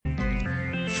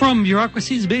From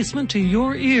bureaucracy's basement to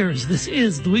your ears, this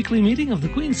is the weekly meeting of the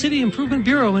Queen City Improvement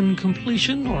Bureau in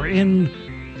completion or in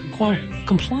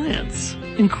compliance,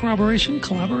 in collaboration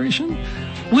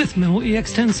with Memo EX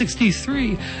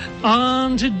 1063.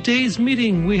 On today's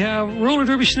meeting, we have roller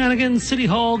derby shenanigans, City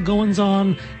Hall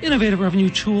goings-on, innovative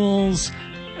revenue tools,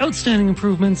 outstanding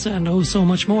improvements, and oh so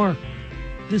much more.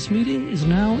 This meeting is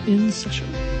now in session.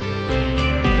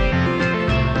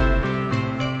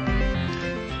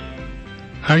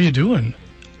 How are you doing?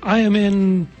 I am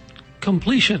in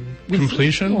completion.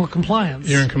 Completion? Or compliance.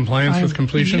 You're in compliance with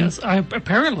completion? Yes,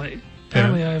 apparently I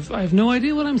have no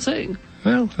idea what I'm saying.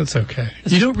 Well, that's okay.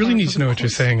 You don't really need to know what you're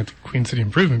saying at the Queen City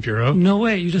Improvement Bureau. No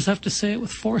way. You just have to say it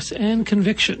with force and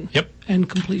conviction. Yep. And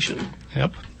completion.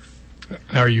 Yep.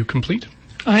 Are you complete?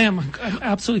 I am. I'm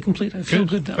absolutely complete. I feel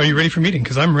good now. Are you ready for meeting?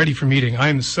 Because I'm ready for meeting. I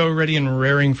am so ready and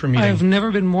raring for meeting. I have never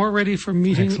been more ready for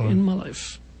meeting Excellent. in my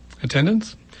life.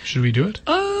 Attendance? Should we do it?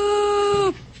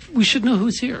 We should know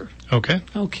who's here. Okay.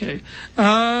 Okay.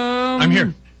 I'm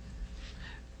here.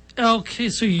 Okay,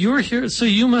 so you're here. So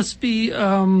you must be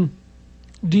Dean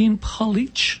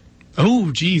Polich.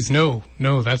 Oh, geez, no,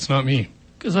 that's not me.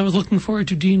 Because I was looking forward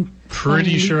to Dean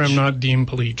Pretty Polich. sure I'm not Dean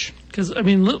Polich. Because, I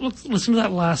mean, listen to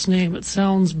that last name. It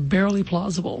sounds barely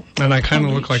plausible. And I kind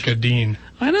of Polich. look like a dean.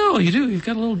 I know, you do. You've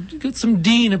got some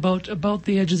Dean about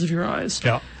the edges of your eyes.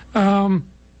 Yeah.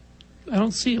 I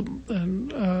don't see him.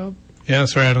 Yeah,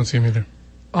 sorry, I don't see him either.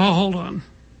 Oh, hold on.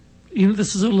 You know,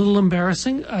 this is a little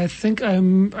embarrassing. I think I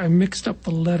mixed up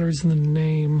the letters in the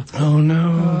name. Oh,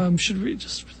 no. Should we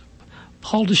just...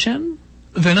 Paul Deschênes?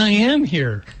 Then I am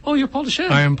here. Oh, you're Paul Deschênes.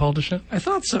 I am Paul Deschênes. I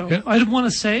thought so. Yeah. I didn't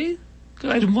want to say.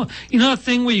 I didn't want... You know that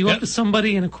thing where you go Yeah. up to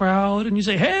somebody in a crowd and you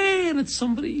say, hey, and it's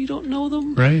somebody, you don't know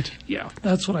them? Right. Yeah,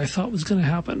 that's what I thought was going to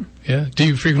happen. Yeah. Do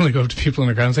you frequently go up to people in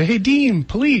the crowd and say, hey, Dean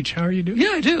Polich, how are you doing? Yeah,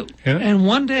 I do. Yeah. And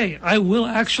one day I will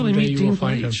actually Someday meet you Dean will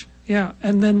find Polich. him. Yeah,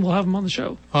 and then we'll have him on the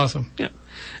show. Awesome. Yeah.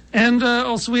 And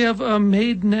also we have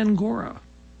Maid Nangora.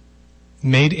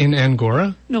 Made in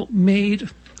Angora? No, Maid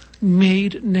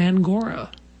Nangora.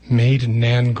 Made in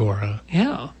Angora.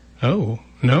 Yeah. Oh,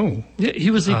 no. Yeah,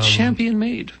 he was a champion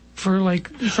maid for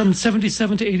from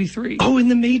 77 to 83. Oh, in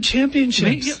the Maid Championships.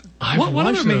 Maid, yeah. I've What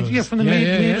watched other maid? those. Yeah, from the Maid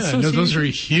No, Association. those are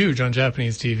huge on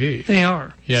Japanese TV. They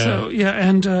are. Yeah. So, yeah,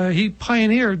 and he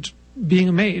pioneered being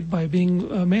a maid by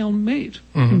being a male maid.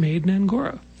 Mm-hmm. Maid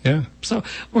Nangora. Yeah. So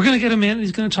we're going to get him in, and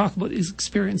he's going to talk about his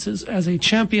experiences as a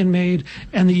champion maid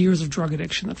and the years of drug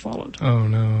addiction that followed. Oh,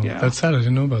 no. Yeah. That's sad. I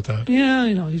didn't know about that. Yeah,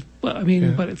 you know, but I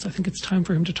think it's time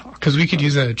for him to talk. Because we could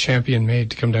use a champion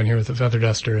maid to come down here with a feather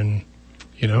duster and,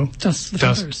 Dust the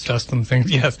feathers. Dust them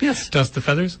things. Yes. Dust the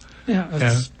feathers.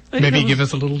 Yeah. Maybe give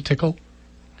us a little tickle.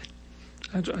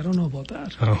 I don't know about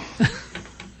that. Oh.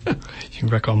 You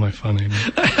wreck all my fun, Amy.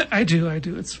 I do.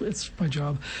 It's my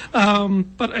job.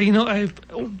 But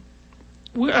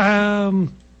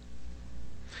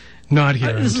Not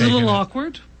here. this is a little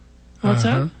awkward. What's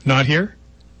that? Not here?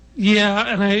 Yeah,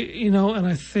 and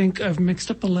I think I've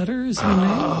mixed up the letters in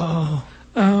the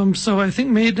name. So I think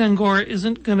Maid Nangora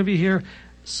isn't going to be here,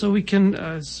 so we can.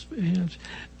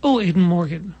 Aiden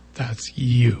Morgan. That's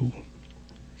you.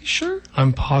 Sure.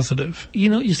 I'm positive.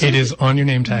 You said it is on your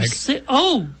name tag.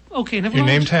 Okay, never Your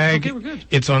mind. name tag. Okay, we're good.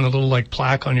 It's on a little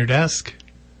plaque on your desk.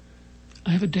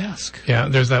 I have a desk. Yeah,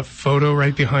 there's that photo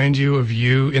right behind you of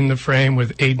you in the frame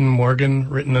with Aiden Morgan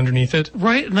written underneath it.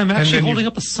 Right, and I'm actually then holding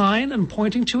up a sign and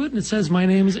pointing to it, and it says, "My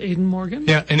name is Aiden Morgan."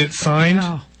 Yeah, and it's signed.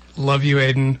 Yeah. Love you,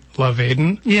 Aiden. Love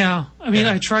Aiden. Yeah, I mean,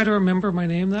 Yeah. I try to remember my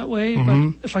name that way,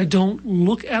 but if I don't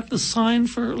look at the sign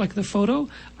for the photo,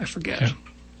 I forget. Yeah.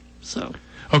 So.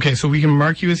 Okay, so we can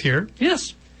mark you as here,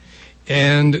 Yes.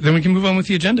 and then we can move on with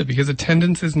the agenda because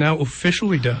attendance is now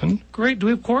officially done. Great. Do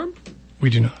we have quorum? We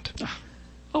do not.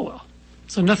 Oh, well.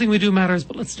 So nothing we do matters,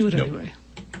 but let's do it Nope. anyway.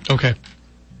 Okay.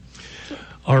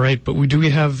 All right, but we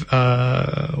have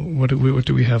what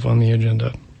do we have on the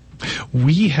agenda?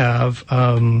 We have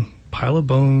Pile of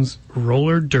Bones,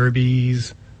 roller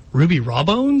derbies, Ruby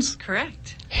Rawbones.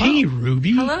 Correct. Hey,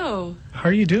 Ruby. Hello. How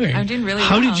are you doing? I'm doing really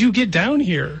How well. did you get down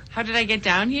here? How did I get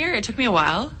down here? It took me a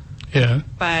while, Yeah.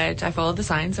 but I followed the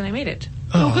signs and I made it.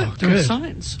 Oh, good. There are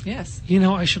signs. Yes.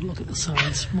 I should look at the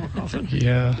signs more often.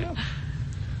 Yeah. Yeah.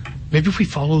 Maybe if we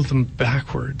follow them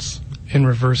backwards in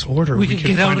reverse order, we could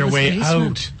can get out find of our this way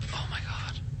basement. out. Oh, my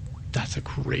God. That's a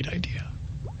great idea.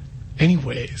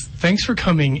 Anyways, thanks for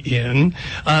coming in.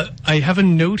 I have a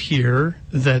note here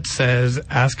that says,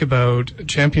 ask about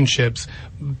championships,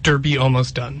 Derby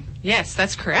almost done. Yes,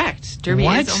 that's correct. Derby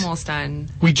What? is almost done.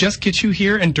 We just get you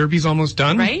here and Derby's almost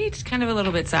done? Right? Kind of a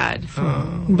little bit sad.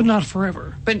 But not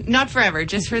forever. But not forever,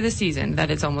 just for the season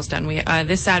that it's almost done. We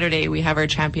this Saturday we have our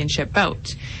championship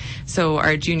bout. So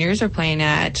our juniors are playing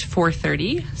at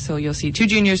 4:30. So you'll see two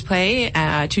juniors play,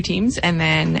 two teams, and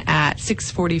then at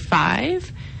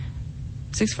 6:45.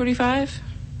 6:45?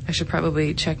 I should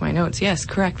probably check my notes. Yes,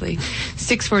 correctly.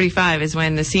 6:45 is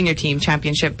when the senior team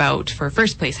championship bout for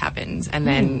first place happens. And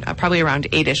then probably around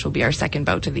 8-ish will be our second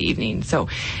bout of the evening. So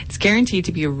it's guaranteed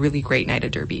to be a really great night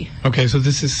of Derby. Okay, so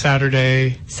this is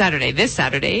Saturday. This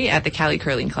Saturday at the Cali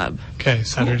Curling Club. Okay,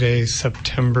 Saturday,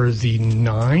 September the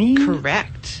 9th?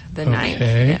 Correct. The 9th,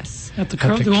 Okay. yes. At the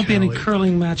At the there won't be any Cali.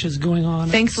 curling matches going on.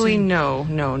 Thankfully, no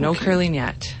curling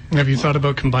yet. Have you thought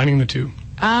about combining the two?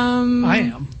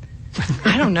 I am.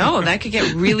 I don't know. That could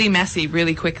get really messy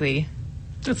really quickly.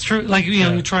 That's true. Like, you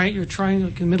know, you're trying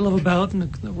like in the middle of a bout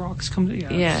and the rocks come to you.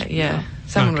 Yeah.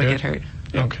 Someone would Okay. get hurt.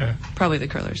 Okay. Probably the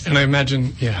curlers. And I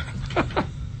imagine, yeah.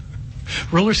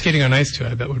 Roller skating on ice, too,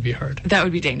 I bet would be hard. That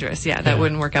would be dangerous. Yeah, that Yeah.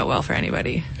 wouldn't work out well for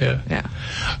anybody. Yeah. Yeah.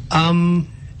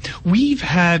 We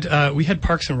had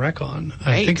Parks and Rec on.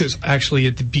 I Right. think it was actually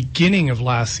at the beginning of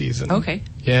last season. Okay.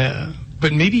 Yeah.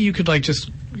 But maybe you could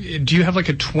do you have like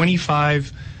a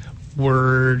 25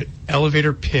 word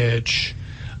elevator pitch?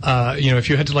 If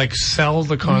you had to sell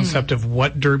the concept of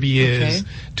what Derby is Okay.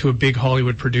 to a big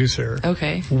Hollywood producer.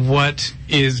 Okay. What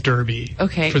is Derby?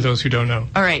 Okay. For those who don't know.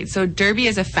 All right. So Derby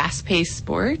is a fast-paced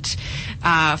sport,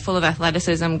 full of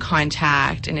athleticism,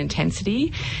 contact, and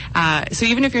intensity. So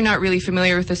even if you're not really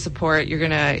familiar with the sport, you're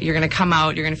gonna come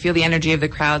out. You're gonna feel the energy of the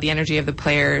crowd, the energy of the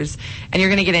players, and you're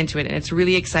gonna get into it. And it's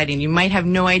really exciting. You might have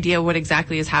no idea what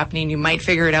exactly is happening. You might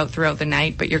figure it out throughout the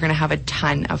night, but you're gonna have a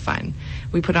ton of fun.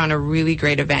 We put on a really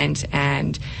great event,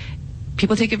 and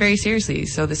people take it very seriously.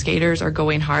 So the skaters are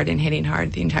going hard and hitting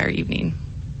hard the entire evening.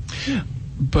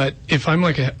 But if I'm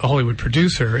like a Hollywood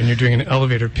producer and you're doing an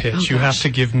elevator pitch, you have to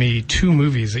give me two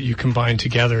movies that you combine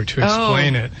together to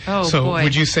explain it. Oh, so boy.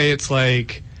 would you say it's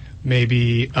like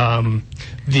maybe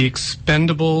The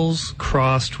Expendables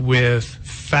crossed with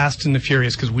Fast and the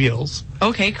Furious, because Wheels,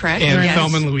 Okay, correct. and Yes.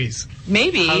 Thelma and Louise?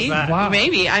 Maybe. How's that? Wow.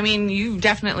 Maybe. I mean, you've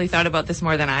definitely thought about this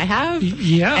more than I have.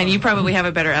 Yeah. And you probably have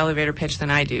a better elevator pitch than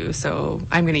I do, so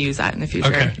I'm going to use that in the future.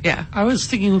 Okay. Yeah. I was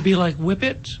thinking it would be like Whip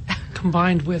It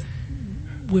combined with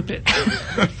Whip It.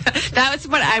 That's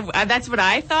what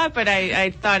I thought, but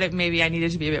I thought it maybe I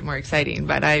needed to be a bit more exciting,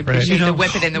 but I Right. appreciate You know- the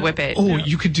whip it and the whip it. Oh,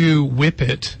 you could do Whip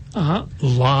It Uh-huh.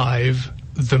 live,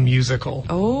 the musical.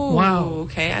 Oh, Wow.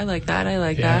 Okay, I like that. I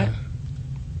like Yeah. that.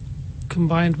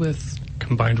 Combined with...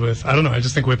 Combined with, I don't know, I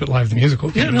just think Whip It live, the musical.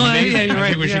 would be Yeah, no, amazing. yeah, you're I right.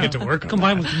 think we should yeah. get to work on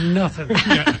Combined that. with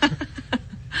nothing.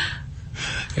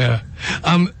 Yeah.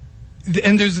 And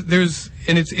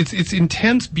it's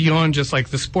intense beyond just like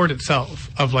the sport itself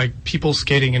of like people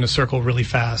skating in a circle really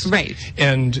fast. Right.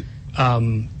 And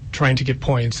trying to get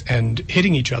points and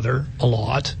hitting each other a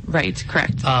lot. Right,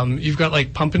 correct. You've got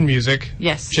like pumping music.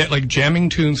 Yes. Like jamming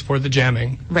tunes for the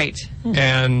jamming. Right.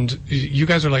 And you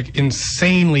guys are like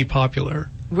insanely popular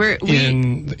We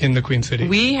in the Queen City.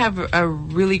 We have a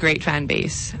really great fan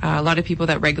base. A lot of people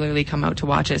that regularly come out to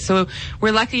watch it. So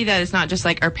we're lucky that it's not just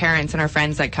like our parents and our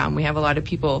friends that come. We have a lot of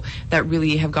people that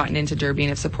really have gotten into Derby and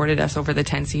have supported us over the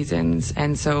 10 seasons.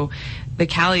 And so the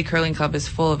Cali Curling Club is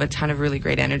full of a ton of really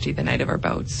great energy the night of our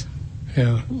bouts.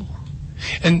 Yeah.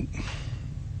 And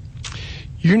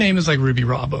your name is like Ruby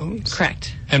Rawbones.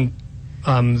 Correct. And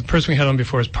the person we had on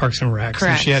before is Parks and Rec.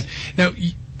 Correct. And she had, now,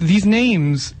 these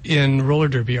names in roller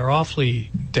derby are awfully,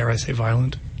 dare I say,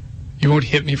 violent. You won't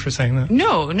hit me for saying that?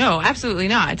 No, absolutely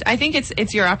not. I think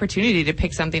it's your opportunity to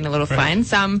pick something a little Right. fun.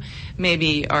 Some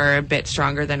maybe are a bit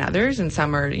stronger than others, and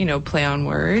some are, play on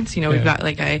words. We've Yeah. got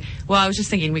I was just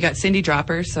thinking, we got Cindy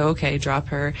Dropper, so okay, drop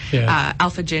her. Yeah.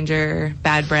 Alpha Ginger,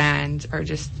 Bad Brand, or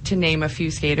just to name a few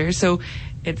skaters. So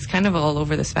it's kind of all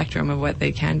over the spectrum of what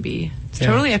they can be. It's Yeah.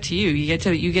 totally up to you.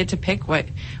 You get to pick what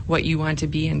you want to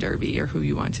be in Derby or who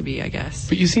you want to be, I guess.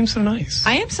 But you seem so nice.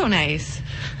 I am so nice.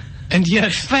 And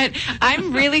yet, But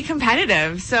I'm really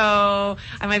competitive, so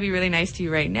I might be really nice to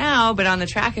you right now, but on the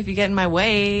track, if you get in my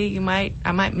way,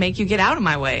 I might make you get out of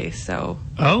my way, so,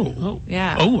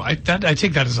 yeah. I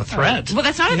take that as a threat. Well,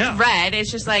 that's not a Yeah. threat, it's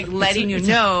just like letting you it's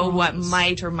a know what promise.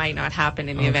 might or might not happen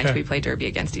in the event Okay. we play Derby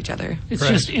against each other. It's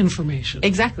Right. just information.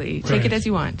 Exactly. Take Right. it as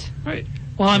you want. Right.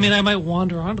 Well, I mean, I might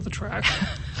wander onto the track,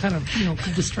 kind of,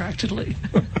 distractedly,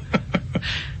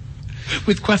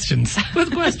 With questions.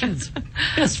 with questions.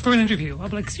 Yes, for an interview. I'll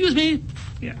be like, excuse me.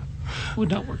 Yeah. would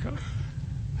not work out.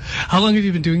 How long have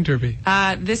you been doing derby?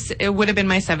 It would have been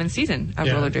my 7th season of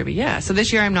Yeah. roller derby. Yeah. So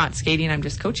this year I'm not skating, I'm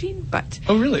just coaching. But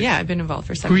Oh, really? Yeah, I've been involved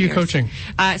for 7 Who are you years. coaching?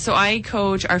 So I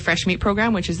coach our Fresh Meat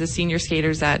program, which is the senior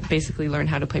skaters that basically learn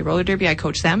how to play roller derby. I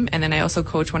coach them, and then I also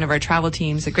coach one of our travel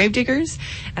teams, the Gravediggers,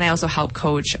 and I also help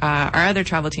coach our other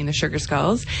travel team, the Sugar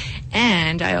Skulls,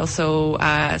 and I also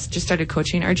just started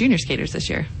coaching our junior skaters this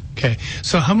year. Okay.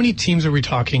 So how many teams are we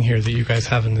talking here that you guys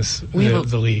have in this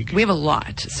the league? We have a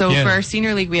lot. So Yeah. for our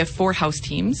senior league, we have 4 house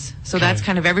teams. So Okay. that's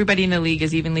kind of everybody in the league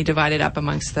is evenly divided up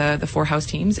amongst the 4 house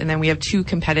teams. And then we have 2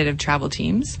 competitive travel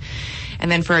teams.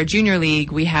 And then for our junior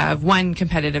league, we have 1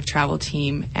 competitive travel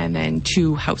team and then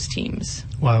 2 house teams.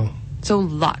 Wow. So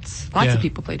lots Yeah. of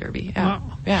people play derby. Yeah. Wow.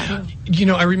 Yeah. You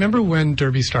know, I remember when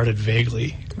derby started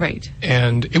vaguely, Right.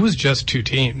 and it was just 2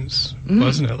 teams,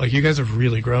 wasn't it? Like, you guys have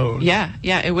really grown. Yeah.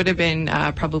 It would have been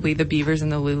probably the Beavers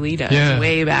and the Lolitas Yeah.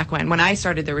 way back when. When I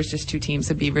started, there was just 2 teams,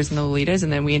 the Beavers and the Lolitas,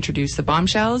 and then we introduced the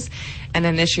Bombshells, and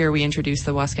then this year we introduced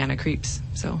the Wascana Creeps.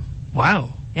 So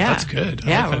Wow. yeah, That's good. I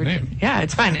Yeah, like that name. yeah,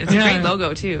 it's fun. It's Yeah. a great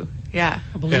logo too. Yeah,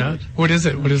 I believe Yeah. it. What is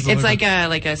it? What is the it's logo?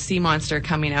 like a sea monster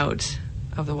coming out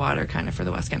of the water, kind of for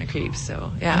the Wascana Creeps.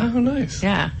 So yeah, Oh, nice.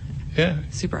 yeah, Yeah.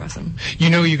 super awesome. You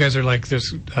know, you guys are like,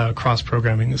 there's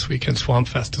cross-programming this weekend. Swamp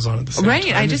Fest is on at the same time. Right,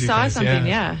 I as just you saw guys. something.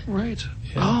 Yeah. Right.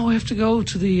 Yeah. Oh, we have to go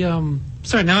to the.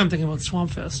 Sorry, now I'm thinking about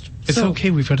Swampfest. It's So-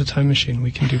 okay. We've got a time machine.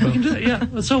 We can do We both. can do that,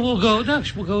 yeah. So we'll go. No,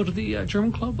 we'll go to the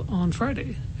German club on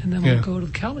Friday, and then we'll Yeah. go to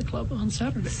the Cali club on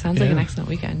Saturday. Sounds like an Yeah. excellent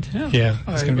weekend. Yeah, Yeah,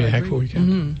 it's going to be a heck of a agree.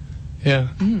 weekend. Yeah.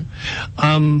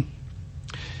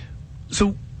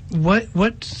 So what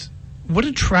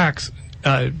attracts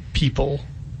people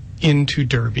into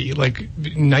derby? Like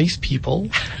nice people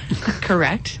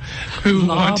Correct. who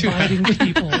want to Law-abiding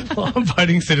people.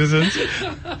 law-abiding citizens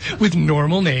with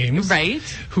normal names, Right.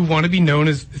 who want to be known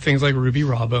as things like Ruby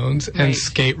Rawbones and Right.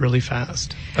 skate really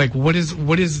fast. Like, what is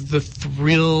the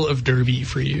thrill of derby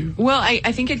for you? Well,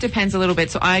 I think it depends a little bit.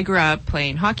 So I grew up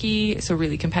playing hockey, so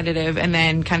really competitive, and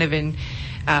then kind of in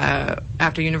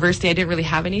after university, I didn't really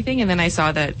have anything, and then I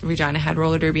saw that Regina had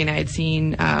roller derby, and I had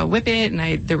seen Whip It,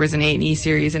 and there was an A&E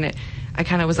series, and I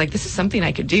kind of was like, this is something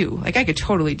I could do. Like, I could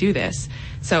totally do this.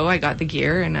 So I got the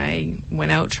gear, and I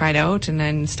went out, tried out, and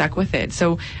then stuck with it.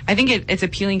 So I think it's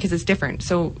appealing because it's different.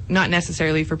 So not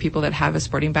necessarily for people that have a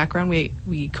sporting background.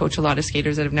 We coach a lot of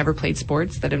skaters that have never played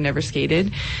sports, that have never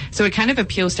skated. So it kind of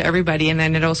appeals to everybody, and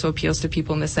then it also appeals to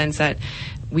people in the sense that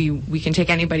we can take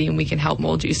anybody and we can help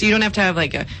mold you. So you don't have to have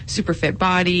like a super fit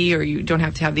body, or you don't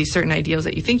have to have these certain ideals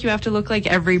that you think you have to look like.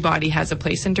 Everybody has a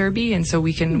place in derby, and so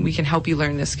we can help you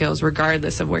learn the skills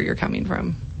regardless of where you're coming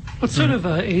from. What sort of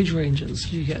age ranges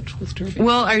do you get with derby?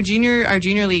 Well, our junior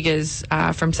league is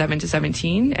from 7 to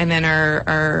 17, and then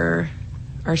our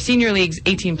senior league's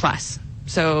 18 plus.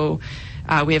 So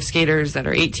we have skaters that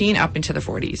are 18 up into the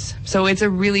 40s. So it's a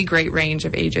really great range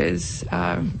of ages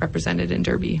represented in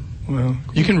derby. Well,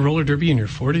 you can roller derby in your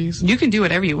 40s. You can do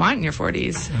whatever you want in your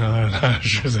 40s.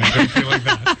 Sure, I don't feel like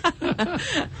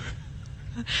that.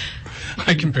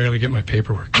 I can barely get my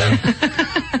paperwork done.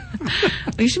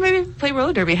 You should maybe play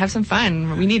roller derby, have some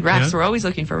fun. We need refs. Yeah. We're always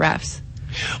looking for refs.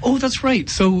 Oh, that's right.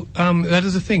 So that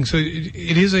is a thing. So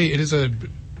it is a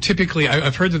typically.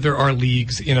 I've heard that there are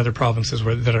leagues in other provinces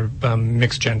that are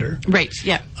mixed gender. Right,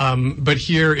 yeah. But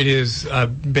here it is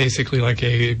basically like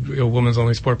a woman's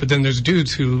only sport. But then there's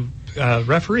dudes who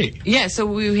referee. Yeah, so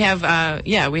we have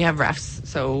refs.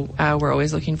 So we're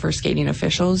always looking for skating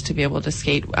officials to be able to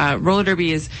skate. Roller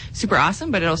derby is super awesome,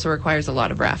 but it also requires a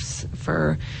lot of refs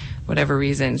for whatever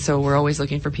reason. So we're always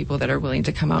looking for people that are willing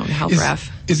to come out and help ref.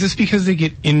 Is this because they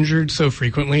get injured so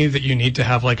frequently that you need to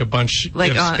have like a bunch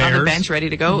Like of on the spares? bench ready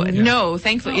to go? Yeah. No,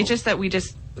 thankfully. It's just that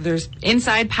there's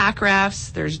inside pack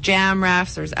refs, there's jam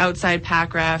refs, there's outside pack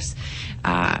refs.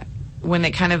 When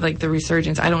it kind of like the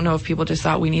resurgence, I don't know if people just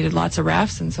thought we needed lots of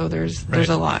refs, and so there's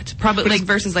a lot. Probably like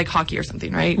versus like hockey or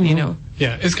something, right? You know,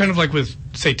 Yeah, it's kind of like with,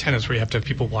 say, tennis, where you have to have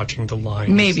people watching the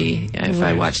lines. maybe and- if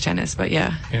I watch tennis, but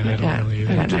yeah. Yeah, I don't really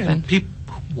either. I got nothing. And people,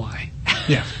 why?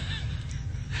 Yeah.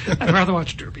 I'd rather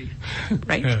watch derby.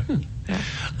 Right? Yeah.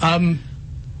 Yeah.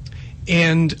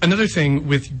 And another thing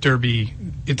with derby,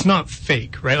 it's not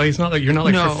fake, right? Like it's not like you're not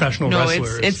like professional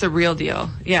wrestlers. it's the real deal.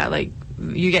 Yeah, like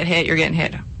you get hit, you're getting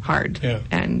hit hard. Yeah.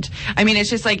 And I mean, it's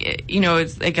just like,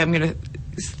 it's like I'm going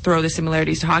to throw the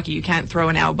similarities to hockey. You can't throw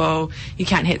an elbow. You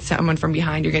can't hit someone from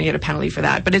behind. You're going to get a penalty for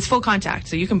that. But it's full contact.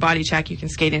 So you can body check. You can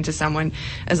skate into someone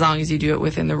as long as you do it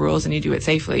within the rules and you do it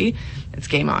safely. It's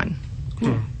game on.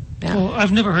 Yeah. Well,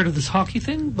 I've never heard of this hockey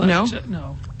thing, but No?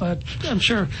 no, but I'm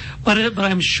sure, but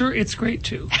I'm sure it's great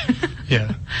too.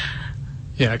 Yeah.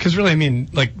 Yeah, because really, I mean,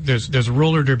 like, there's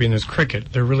roller derby and there's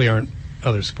cricket. There really aren't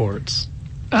other sports.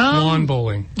 Lawn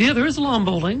bowling. Yeah, there is lawn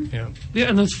bowling. Yeah. Yeah,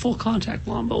 and there's full contact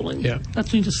lawn bowling. Yeah.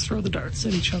 That's when you just throw the darts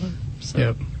at each other. So.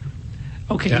 Yep.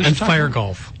 Okay. Yeah, and fire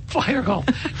golf. Fire golf.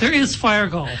 There is fire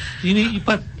golf. You need,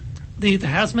 but the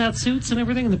hazmat suits and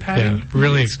everything and the padding. Yeah,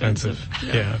 really expensive.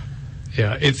 Yeah.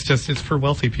 It's for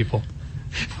wealthy people.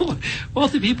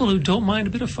 Wealthy people who don't mind a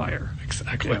bit of fire.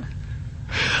 Exactly.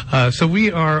 Yeah. So we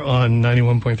are on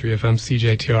 91.3 FM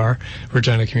CJTR,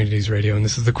 Regina Communities Radio, and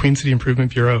this is the Queen City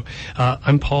Improvement Bureau.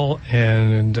 I'm Paul,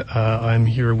 and I'm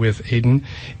here with Aidan,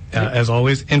 as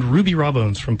always, and Ruby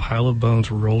Rawbones from Pile of Bones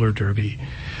Roller Derby.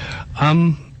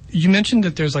 You mentioned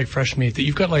that there's like fresh meat that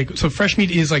you've got so fresh meat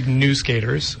is like new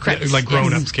skaters, Correct. like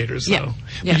grown up Yes. skaters Yeah. though.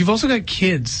 Yeah. But you've also got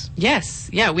kids. Yes.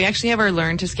 Yeah. We actually have our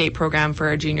Learn to Skate program for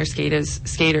our junior skaters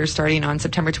starting on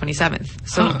September 27th.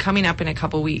 So coming up in a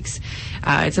couple weeks.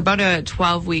 It's about a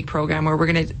 12-week program where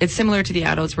it's similar to the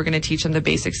adults. We're going to teach them the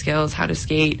basic skills, how to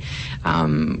skate,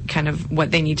 kind of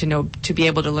what they need to know to be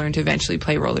able to learn to eventually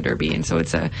play roller derby. And so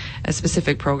it's a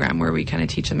specific program where we kind of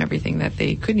teach them everything that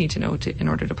they could need to know in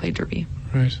order to play derby.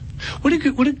 Right. What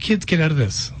do kids get out of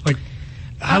this? Like,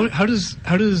 how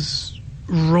does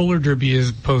roller derby as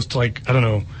opposed to, like, I don't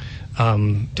know,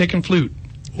 taking flute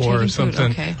or Taking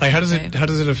something? flute, okay. Like, how does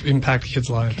Okay. it impact kids'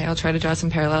 lives? Okay, I'll try to draw some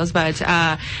parallels, but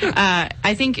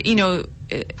I think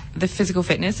the physical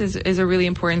fitness is a really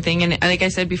important thing, and like I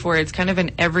said before, it's kind of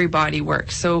an everybody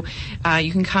works. So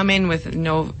you can come in with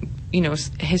no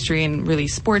history in really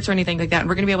sports or anything like that, and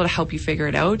we're going to be able to help you figure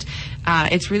it out.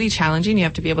 It's really challenging. You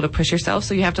have to be able to push yourself,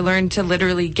 so you have to learn to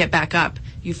literally get back up.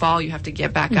 You fall, you have to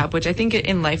get back up, which I think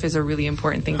in life is a really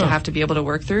important thing to have to be able to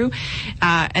work through.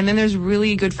 And then there's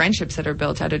really good friendships that are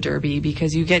built out of derby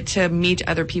because you get to meet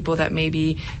other people that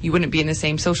maybe you wouldn't be in the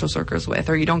same social circles with,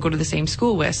 or you don't go to the same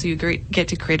school with, so you get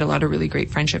to create a lot of really great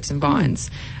friendships and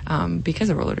bonds because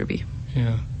of roller derby.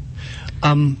 Yeah.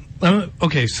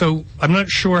 Okay, so I'm not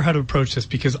sure how to approach this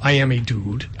because I am a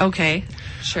dude. Okay,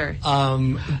 sure.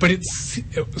 But it's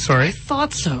sorry. I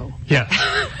thought so. Yeah.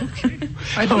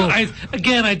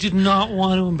 I did not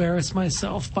want to embarrass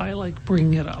myself by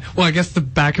bringing it up. Well, I guess the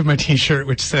back of my T-shirt,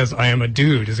 which says "I am a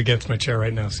dude," is against my chair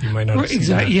right now, so you might not have seen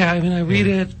that. Yeah, I mean, I read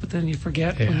it, but then you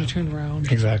forget when you turn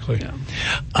around. Exactly.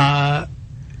 Yeah.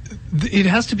 It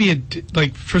has to be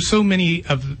for so many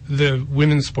of the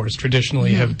women's sports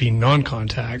traditionally have been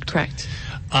non-contact. Correct.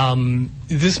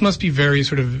 This must be very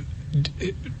sort of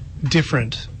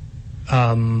different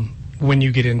when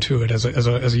you get into it as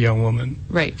a young woman.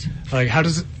 Right. Like, how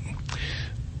does it?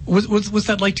 What's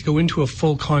that like to go into a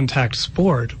full contact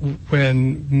sport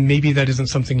when maybe that isn't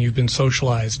something you've been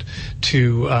socialized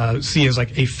to see as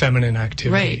like a feminine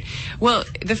activity? Right. Well,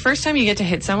 the first time you get to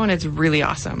hit someone, it's really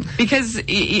awesome because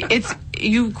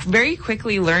you very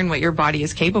quickly learn what your body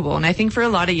is capable. And I think for a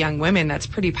lot of young women, that's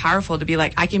pretty powerful to be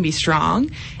like, I can be strong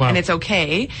and it's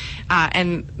okay.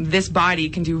 And this body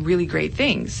can do really great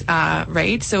things.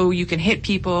 Right. So you can hit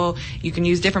people, you can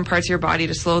use different parts of your body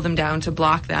to slow them down, to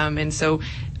block them. And so,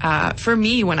 for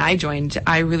me, when I joined,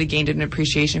 I really gained an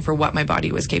appreciation for what my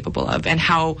body was capable of and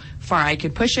how far I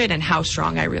could push it and how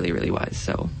strong I really, really was.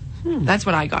 So that's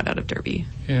what I got out of derby.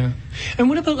 Yeah. And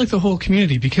what about the whole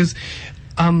community? Because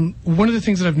one of the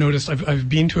things that I've noticed, I've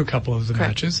been to a couple of the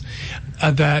matches,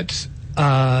 that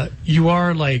you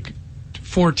are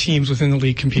 4 teams within the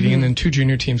league competing and then 2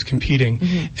 junior teams competing,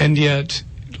 and yet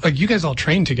you guys all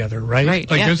train together, right? Right.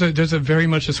 There's a very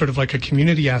much a sort of a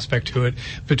community aspect to it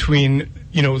between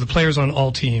the players on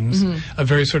all teams, a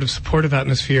very sort of supportive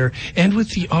atmosphere, and with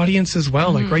the audience as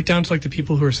well, right down to the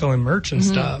people who are selling merch and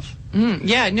stuff.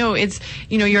 Yeah, no, it's,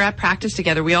 you're at practice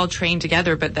together. We all train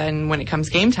together, but then when it comes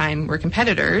game time, we're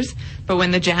competitors. But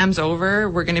when the jam's over,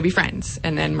 we're going to be friends.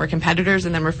 And then we're competitors,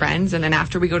 and then we're friends. And then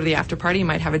after we go to the after party, you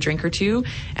might have a drink or two,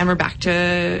 and we're back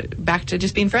to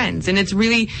just being friends. And it's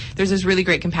really, there's this really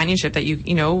great companionship that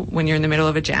when you're in the middle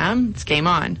of a jam, it's game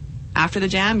on. After the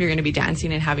jam, you're going to be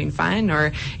dancing and having fun,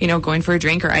 or going for a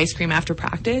drink or ice cream after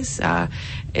practice.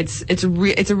 It's a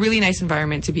really nice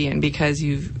environment to be in because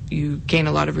you gain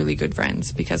a lot of really good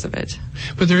friends because of it.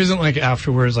 But there isn't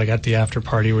afterwards, at the after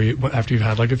party where after you've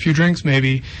had a few drinks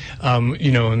maybe,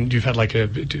 and you've had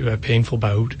a painful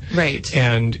bout, right?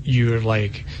 And you're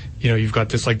you've got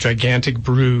this gigantic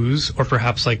bruise, or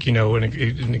perhaps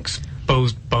an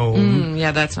exposed bone.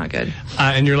 Yeah, that's not good.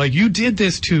 And you're you did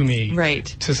this to me. Right.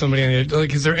 To somebody.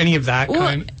 Is there any of that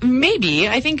kind? Maybe.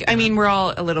 We're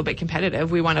all a little bit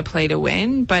competitive. We want to play to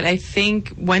win. But I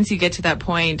think once you get to that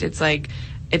point, it's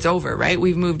it's over, right?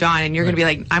 We've moved on, and you're going to be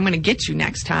like, I'm going to get you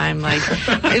next time. Like,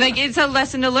 like it's a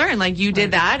lesson to learn. Like, you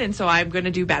did that, and so I'm going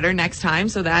to do better next time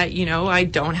so that, you know, I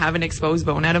don't have an exposed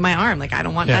bone out of my arm. Like, I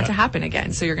don't want that to happen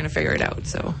again. So you're going to figure it out.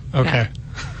 So, okay.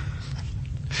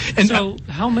 And so,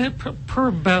 how many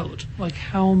per bout? Like,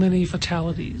 how many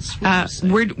fatalities?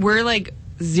 We're like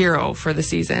 0 for the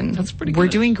season. That's pretty good. We're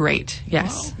doing great.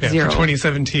 Yes. Wow. Yeah, 0. for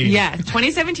 2017. Yeah.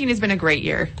 2017 has been a great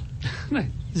year. Nice.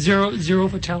 Zero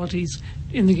fatalities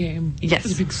in the game. Yes.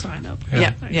 It's a big sign up.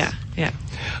 Yeah. Nice.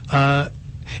 Yeah.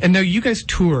 And now you guys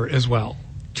tour as well.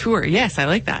 Tour. Yes, I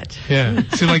like that. Yeah.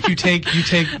 So like you take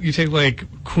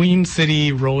like Queen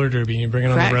City roller derby and you bring it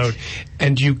on the road,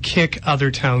 and you kick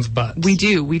other towns' butts. We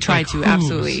do. We try to, whose?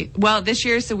 absolutely. Well, this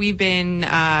year, so we've been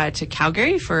to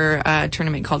Calgary for a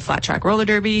tournament called Flat Track Roller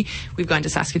Derby. We've gone to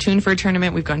Saskatoon for a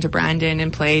tournament. We've gone to Brandon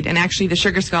and played. And actually, the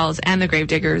Sugar Skulls and the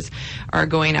Gravediggers are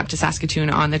going up to Saskatoon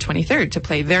on the 23rd to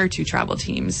play their 2 travel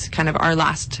teams. Kind of our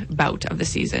last bout of the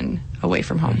season away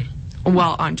from home,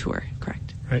 while on tour. Correct.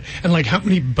 Right. And like, how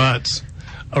many butts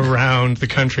around the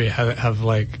country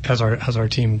has our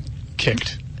team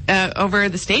kicked? Over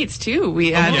the States too.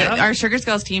 We our Sugar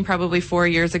Skulls team probably 4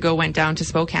 years ago went down to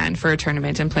Spokane for a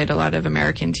tournament and played a lot of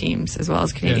American teams as well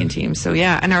as Canadian teams. So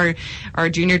and our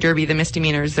junior derby, the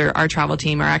Misdemeanors, our travel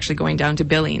team, are actually going down to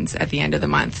Billings at the end of the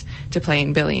month to play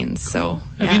in Billings. So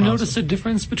have you noticed a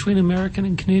difference between American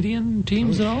and Canadian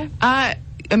teams at all?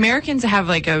 Americans have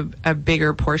like a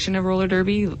bigger portion of roller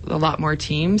derby, a lot more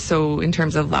teams. So in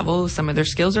terms of level, some of their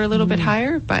skills are a little bit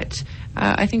higher, but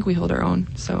I think we hold our own.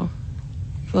 So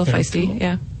a little feisty, cool.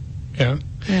 Yeah.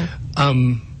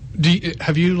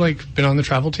 Have you like been on the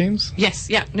travel teams? Yes,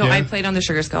 yeah. No, I played on the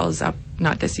Sugar Skulls,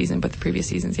 not this season, but the previous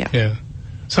seasons, yeah. Yeah.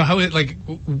 So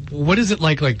what is it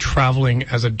like traveling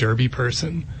as a derby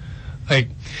person? Like,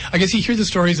 I guess you hear the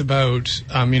stories about,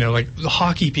 like the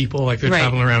hockey people, like they're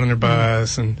traveling around on their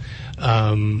bus, and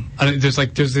there's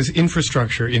this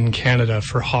infrastructure in Canada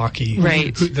for hockey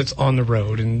that's on the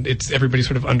road, and everybody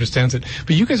sort of understands it.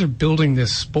 But you guys are building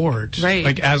this sport,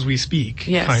 like as we speak,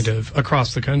 kind of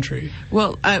across the country.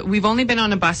 Well, we've only been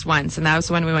on a bus once, and that was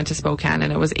when we went to Spokane,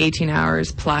 and it was 18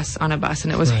 hours plus on a bus,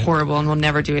 and it was horrible, and we'll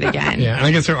never do it again. Yeah, and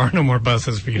I guess there are no more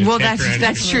buses for you to take. Well,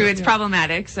 that's true. It's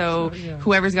problematic. So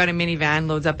whoever's got a minivan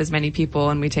loads up as many people,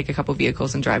 and we take a couple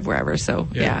vehicles and drive wherever. So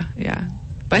yeah.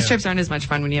 Bus trips aren't as much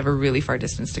fun when you have a really far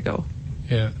distance to go.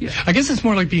 Yeah. I guess it's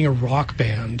more like being a rock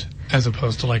band as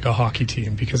opposed to like a hockey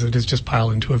team, because it is just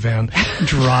pile into a van,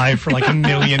 drive for like a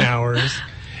million hours,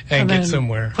 and get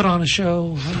somewhere. Put on a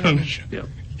show. Yeah.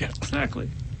 Exactly.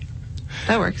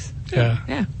 That works.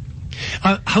 Yeah.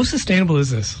 How sustainable is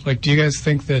this? Like, do you guys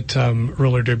think that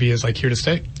roller derby is like here to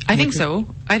stay? I think so.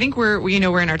 I think we're in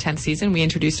our 10th season. We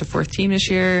introduced a 4th team this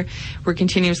year. We're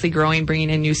continuously growing, bringing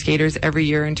in new skaters every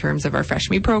year in terms of our Fresh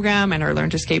Meat program and our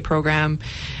Learn to Skate program.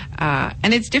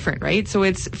 And it's different, right? So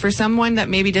it's for someone that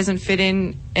maybe doesn't fit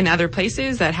in other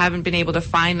places, that haven't been able to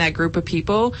find that group of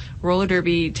people. Roller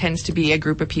derby tends to be a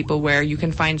group of people where you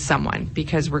can find someone,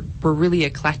 because we're really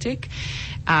eclectic.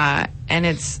 And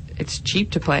it's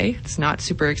cheap to play. It's not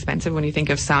super expensive. When you think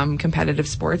of some competitive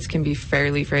sports, can be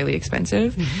fairly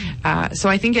expensive. So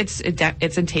I think it's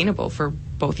attainable for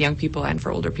both young people and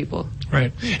for older people.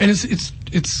 Right, and it's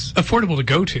affordable to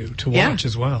go to watch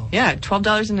as well. Yeah,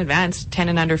 $12 in advance, 10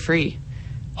 and under free.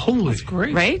 Holy, that's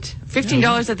great! Right,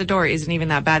 $15 at the door isn't even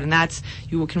that bad, and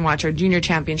you can watch our junior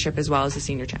championship as well as the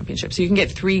senior championship. So you can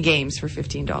get 3 games for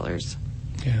 $15.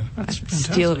 Yeah, that's a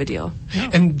steal of a deal.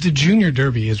 Yeah. And the junior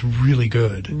derby is really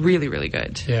good. Really, really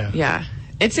good. Yeah.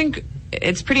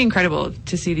 It's pretty incredible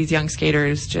to see these young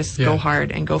skaters just go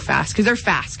hard and go fast,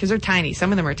 because they're tiny.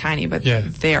 Some of them are tiny, but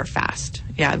they are fast.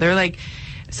 Yeah, they're like,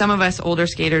 some of us older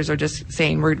skaters are just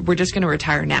saying we're just going to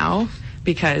retire now,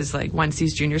 because like once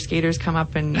these junior skaters come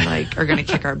up and like are going to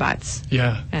kick our butts.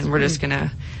 Yeah, and we're just going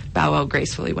to bow out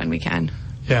gracefully when we can.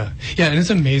 Yeah, and it's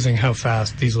amazing how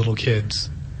fast these little kids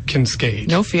can skate.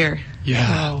 No fear. Yeah.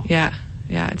 Wow. Yeah.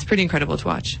 It's pretty incredible to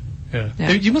watch.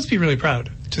 Yeah. You must be really proud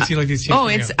to see like these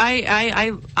teams.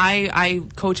 I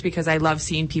coach because I love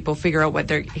seeing people figure out what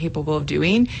they're capable of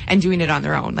doing and doing it on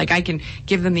their own. Like, I can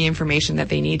give them the information that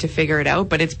they need to figure it out,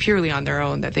 but it's purely on their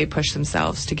own that they push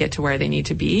themselves to get to where they need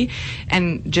to be.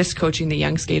 And just coaching the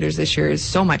young skaters this year is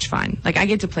so much fun. Like, I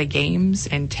get to play games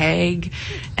and tag,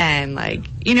 and like,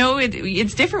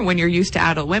 it's different when you're used to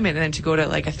adult women, and then to go to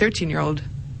like a 13-year-old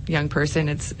young person,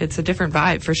 it's a different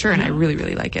vibe for sure, and I really,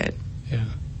 really like it. Yeah.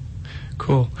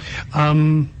 Cool.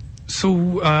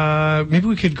 So maybe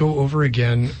we could go over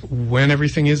again when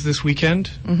everything is this weekend.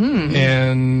 Mm-hmm.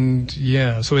 And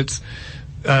so it's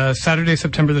Saturday,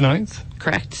 September the 9th?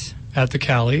 Correct. at the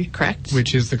Cali. Correct.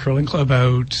 Which is the curling club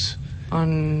out.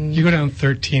 On You go down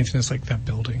 13th, and it's like that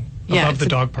building above the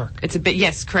dog park. It's a bit,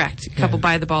 yes, correct. A couple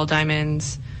by the ball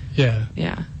diamonds. Yeah.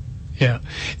 Yeah. Yeah.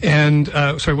 And,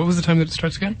 sorry, what was the time that it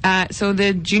starts again? So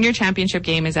the junior championship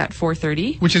game is at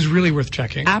 4:30. Which is really worth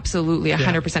checking. Absolutely,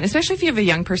 100%. Especially if you have a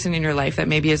young person in your life that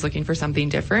maybe is looking for something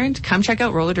different. Come check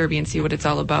out roller derby and see what it's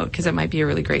all about, because it might be a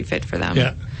really great fit for them.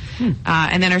 Yeah.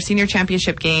 And then our senior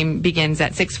championship game begins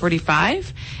at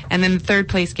 6:45, and then the third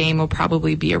place game will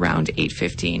probably be around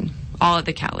 8:15, all at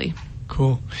the Cali.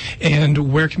 Cool. And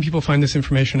where can people find this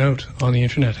information out on the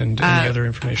internet and any other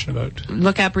information about?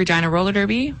 Look up Regina Roller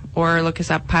Derby or look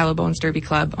us up Pile of Bones Derby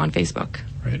Club on Facebook.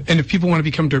 Right. And if people want to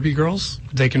become derby girls,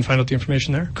 they can find out the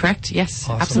information there? Correct. Yes.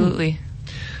 Awesome. Absolutely.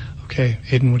 Okay.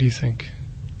 Hayden, what do you think?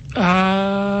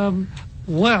 Well,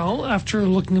 after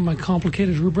looking at my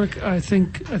complicated rubric, I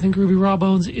think Ruby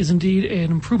Rawbones is indeed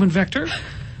an improvement vector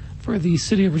for the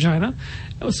city of Regina.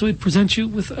 So we'd present you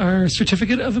with our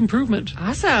certificate of improvement.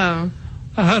 Awesome.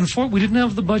 Uh-huh. We didn't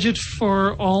have the budget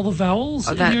for all the vowels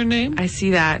in your name. I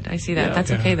see that. Yeah. That's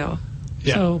okay though.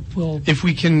 Yeah. So we'll. If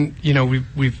we can,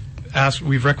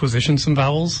 we've requisitioned some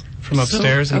vowels from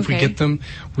upstairs, and if we okay. get them,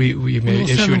 we may We'll send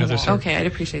issue them another along. certificate. Okay, I'd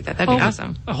appreciate that. That'd be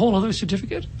awesome. A whole other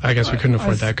certificate? I guess we couldn't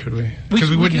afford I- that, could we?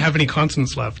 Because we we wouldn't can- have any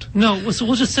consonants left. No, so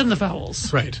we'll just send the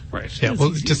vowels. Right. Right. Yeah, It's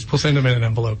we'll easy. send them in an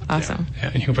envelope. Awesome.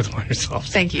 Yeah, and you can put them on yourself.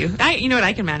 Thank you. You know what?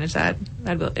 I can manage that.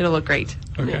 It'll look great.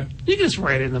 Okay. You can just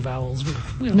write in the vowels.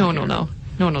 We don't No care.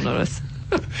 one will notice.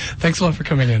 Thanks a lot for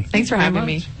coming in. Thanks for Very having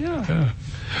me. much. Yeah.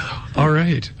 All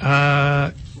right.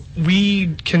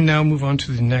 We can now move on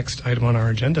to the next item on our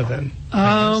agenda then.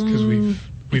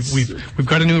 Because we've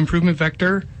got a new improvement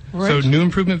vector. Right. So new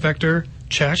improvement vector,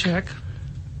 check. Check.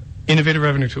 Innovative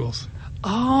revenue tools.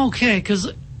 Oh, okay, because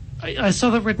I saw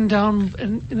that written down,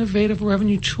 an innovative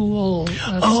revenue tool.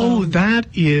 That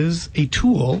is a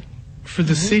tool for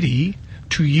the city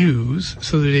to use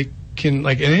so that it can,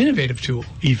 like an innovative tool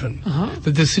even,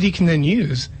 that the city can then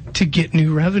use to get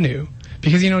new revenue.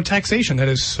 Because, taxation, that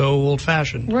is so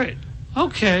old-fashioned. Right.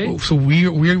 Okay. So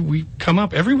we come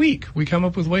up, every week, we come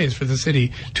up with ways for the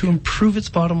city to improve its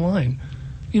bottom line.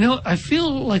 I feel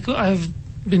like I've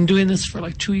been doing this for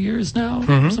like 2 years now,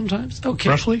 sometimes. Okay.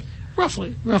 Roughly?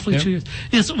 Roughly Yeah. 2 years.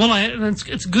 Yes, well, and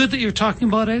it's good that you're talking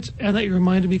about it and that you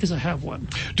reminded me because I have one.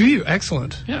 Do you?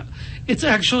 Excellent. Yeah. It's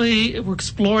actually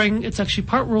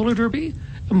part roller derby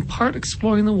and part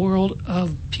exploring the world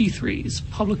of P3s,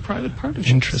 public-private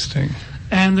partnerships. Interesting.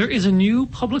 And there is a new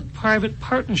public-private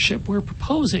partnership we're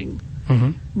proposing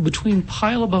between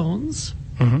Pile of Bones,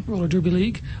 Roller Derby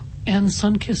League, and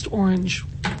Sunkissed Orange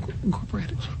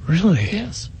Incorporated. Really?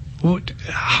 Yes.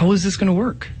 How is this going to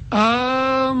work?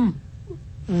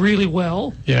 Really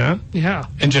well. Yeah? Yeah.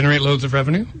 And generate loads of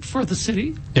revenue? For the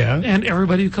city. Yeah. And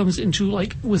everybody who comes into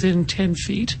within 10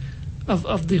 feet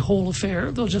of the whole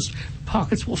affair,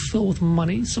 pockets will fill with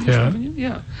money, so much revenue.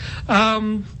 Yeah.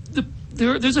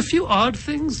 There's a few odd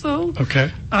things though.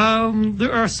 Okay.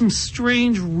 There are some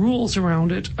strange rules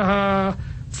around it.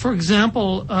 For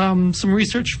example, some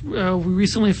research we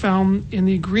recently found in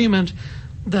the agreement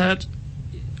that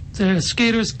the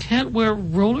skaters can't wear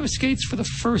roller skates for the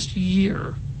first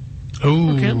year.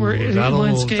 Oh, can't wear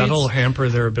inline skates. that'll hamper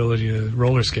their ability to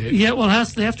roller skate. Yeah, well,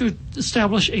 they have to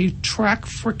establish a track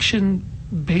friction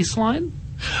baseline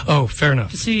Oh, fair enough.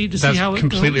 to see That's how it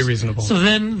completely goes. reasonable. So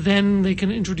then they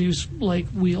can introduce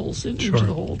wheels into Sure.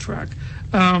 the whole track.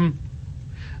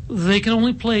 They can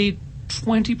only play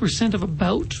 20% of a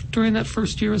bout during that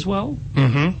first year as well.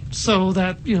 Mm-hmm. So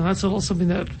that's a little something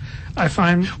that I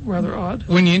find rather odd.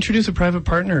 When you introduce a private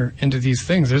partner into these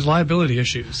things, there's liability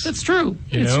issues. It's true.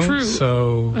 You It's know? true.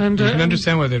 So And, you can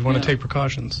understand why they'd want yeah. to take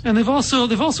precautions. And they've also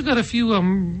got a few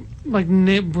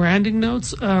branding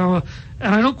notes, and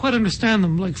I don't quite understand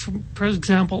them. Like for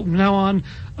example, from now on,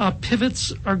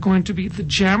 pivots are going to be the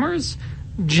jammers.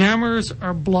 Jammers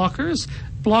are blockers.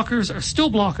 Blockers are still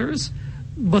blockers,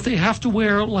 but they have to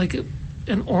wear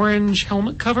an orange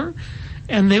helmet cover,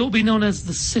 and they will be known as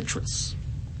the citrus.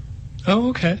 Oh,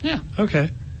 okay. Yeah. Okay.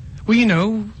 Well,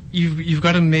 you've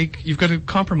got to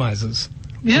compromises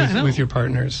Yeah, I know. with your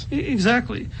partners.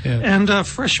 Exactly. Yeah. And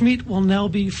fresh meat will now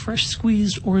be fresh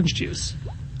squeezed orange juice.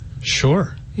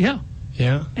 Sure. Yeah.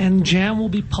 Yeah. And jam will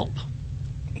be pulp.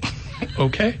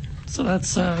 Okay. So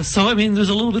that's there's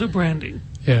a little bit of branding.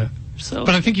 Yeah. So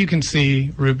But I think you can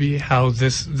see, Ruby, how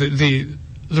the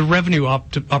revenue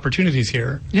opportunities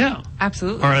here yeah.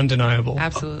 Absolutely. are undeniable.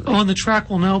 Absolutely. Oh, and the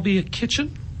track will now be a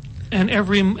kitchen, and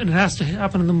it has to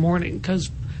happen in the morning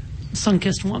because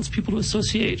Sunkissed wants people to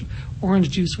associate orange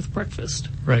juice with breakfast.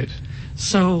 Right.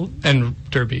 So And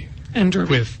Derby and derby.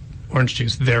 with orange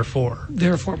juice, therefore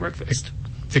breakfast.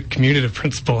 the commutative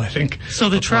principle, I think. So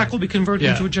the track will be converted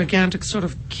Yeah. into a gigantic sort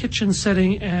of kitchen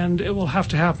setting, and it will have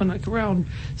to happen like around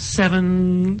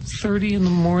 7:30 in the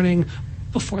morning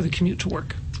before the commute to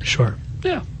work. Sure.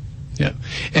 Yeah. Yeah.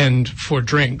 And for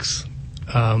drinks,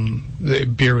 the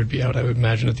beer would be out, I would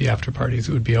imagine, at the after parties.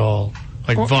 It would be all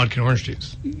like vodka and orange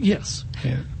juice. Yes.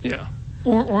 Yeah. Yeah.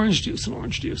 Or orange juice and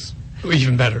orange juice.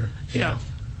 Even better. Yeah.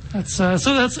 That's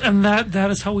that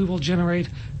is how we will generate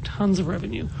tons of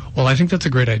revenue. Well, I think that's a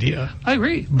great idea. I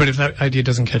agree. But if that idea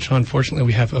doesn't catch on, fortunately,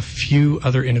 we have a few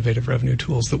other innovative revenue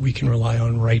tools that we can rely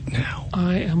on right now.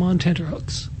 I am on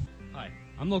tenterhooks. Hi,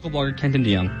 I'm local blogger Kenton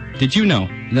DeYoung. Did you know,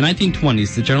 in the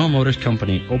 1920s, the General Motors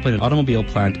Company opened an automobile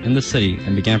plant in the city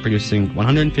and began producing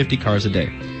 150 cars a day.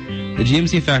 The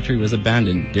GMC factory was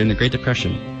abandoned during the Great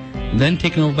Depression, and then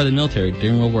taken over by the military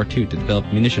during World War II to develop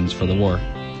munitions for the war.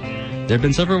 There have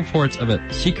been several reports of a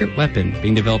secret weapon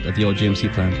being developed at the old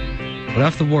GMC plant, but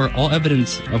after the war, all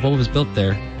evidence of what was built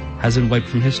there has been wiped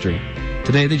from history.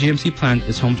 Today, the GMC plant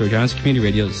is home to Regina's community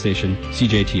radio station,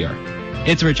 CJTR.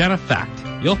 It's a Regina Fact.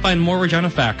 You'll find more Regina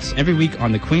Facts every week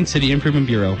on the Queen City Improvement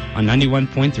Bureau on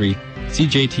 91.3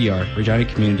 CJTR, Regina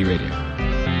Community Radio.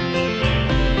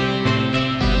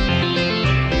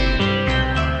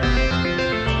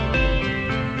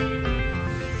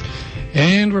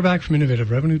 And we're back from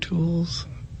Innovative Revenue Tools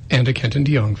and a Kenton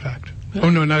DeYoung fact. Oh,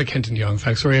 no, not a Kenton DeYoung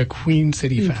fact. Sorry, a Queen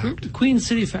City fact. Queen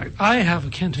City fact. I have a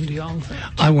Kenton DeYoung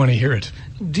fact. I want to hear it.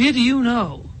 Did you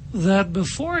know that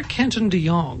before Kenton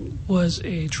DeYoung was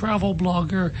a travel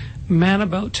blogger, man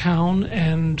about town,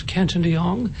 and Kenton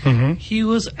DeYoung, he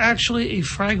was actually a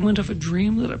fragment of a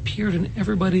dream that appeared in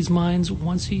everybody's minds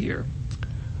once a year.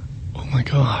 Oh, my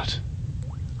God.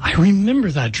 I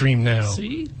remember that dream now.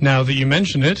 See? Now that you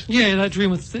mention it. Yeah, that dream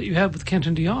that you had with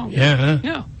Kenton DeYoung. Yeah.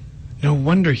 Yeah, No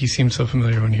wonder he seemed so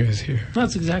familiar when he was here.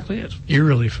 that's exactly it.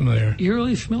 Eerily familiar.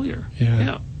 Eerily familiar.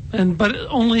 Yeah. But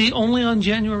only on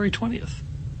January 20th.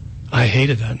 I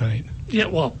hated that night. Yeah,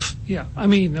 well, yeah. I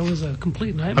mean, that was a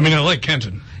complete nightmare. I mean, I like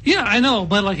Kenton. Yeah, I know,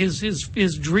 but like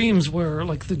his dreams were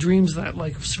like the dreams that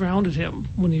like surrounded him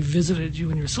when he visited you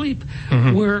in your sleep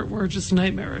were just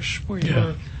nightmarish, where you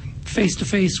were face to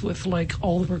face with like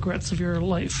all the regrets of your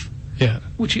life, Yeah.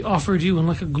 which he offered you in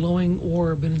like a glowing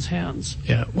orb in his hands.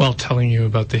 Yeah. While telling you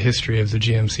about the history of the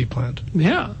GMC plant.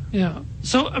 Yeah, yeah.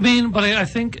 So I mean, but I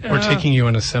think Or taking you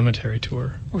on a cemetery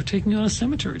tour. or taking you on a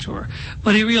cemetery tour.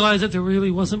 But he realized that there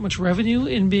really wasn't much revenue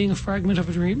in being a fragment of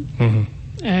a dream,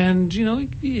 and you know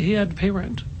he had to pay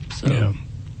rent. So Yeah.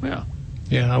 yeah.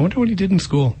 Yeah. I wonder what he did in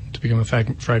school to become a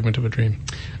fragment of a dream.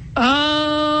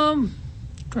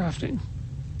 Drafting.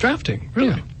 Drafting.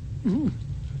 Really? Yeah.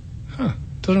 Huh.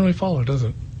 Doesn't really follow, does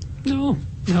it? No.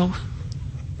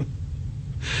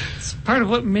 It's part of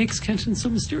what makes Kenton so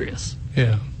mysterious.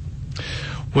 Yeah.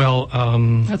 Well,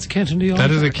 That's a Kenton DeYoung.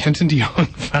 that is a fact. Kenton DeYoung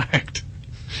fact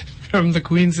from the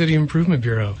Queen City Improvement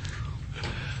Bureau.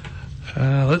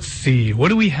 Let's see. What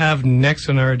do we have next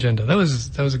on our agenda? That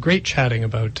was a great chatting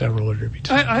about roller derby.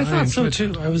 Today. I thought so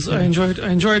enjoyed too. that. I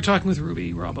enjoyed talking with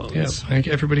Ruby Robbo. Yeah, I think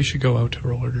everybody should go out to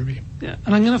roller derby. Yeah.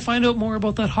 And I'm going to find out more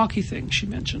about that hockey thing she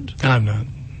mentioned. I'm not.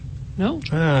 No?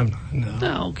 I'm not. No.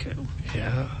 No. Okay.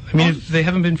 Yeah. I mean, if they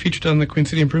haven't been featured on the Queen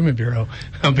City Improvement Bureau,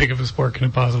 how big of a sport can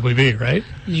it possibly be, right?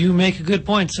 You make a good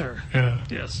point, sir. Yeah.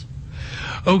 Yes.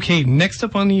 Okay, next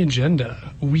up on the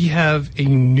agenda, we have a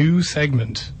new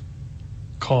segment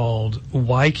called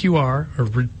YQR,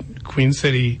 or Queen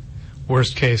City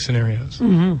Worst Case Scenarios.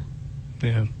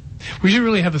 Yeah. We should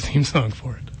really have a theme song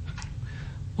for it.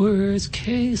 Worst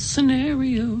case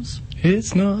scenarios.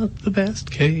 It's not the best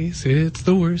case, it's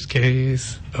the worst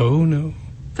case. Oh no.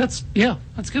 That's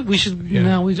good. We should Yeah.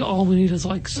 now. All we need is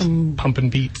like some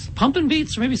Pumpin' beats. pumping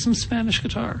beats, or maybe some Spanish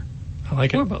guitar, I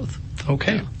like it. or both.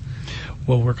 Okay. Yeah.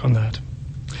 We'll work on that.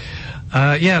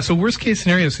 So worst case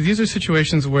scenarios. So these are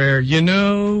situations where,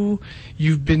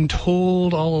 you've been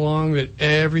told all along that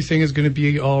everything is going to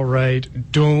be all right.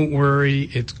 Don't worry.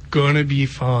 It's going to be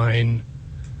fine.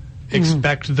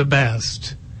 Expect the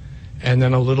best. And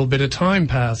then a little bit of time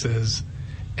passes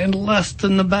and less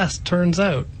than the best turns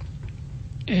out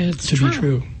It's to true. be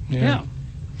true. Yeah.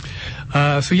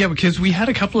 Because we had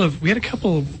a couple of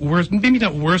worst, maybe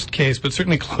not worst case, but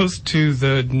certainly close to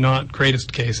the not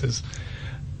greatest cases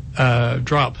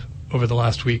drop over the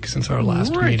last week since our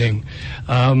last Right. meeting.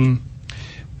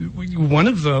 One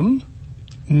of them,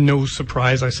 no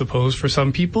surprise, I suppose, for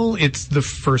some people, it's the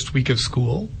first week of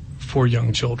school for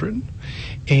young children,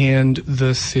 and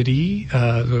the city,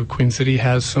 the Queen City,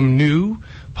 has some new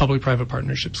public-private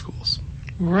partnership schools.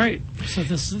 Right. So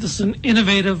this is an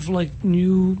innovative, like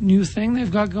new thing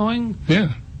they've got going.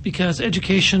 Yeah. because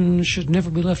education should never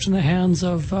be left in the hands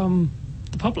of the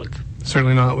public.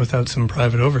 Certainly not without some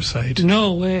private oversight.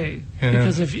 No way. Yeah.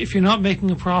 Because if you're not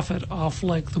making a profit off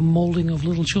like the molding of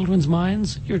little children's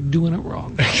minds, you're doing it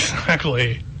wrong.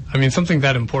 Exactly. I mean, something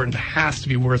that important has to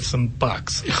be worth some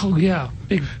bucks. Oh yeah,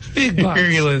 big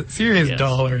bucks. Serious Yes.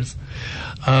 dollars.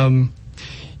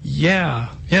 Yeah,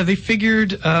 they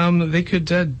figured they could,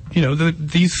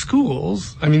 these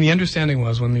schools, I mean, the understanding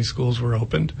was when these schools were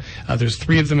opened, there's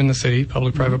 3 of them in the city,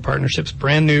 public-private partnerships,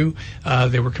 brand new.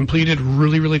 They were completed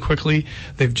really, really quickly.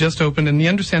 They've just opened, and the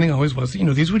understanding always was,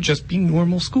 these would just be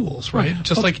normal schools, right? Right.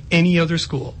 Just like any other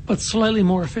school. But slightly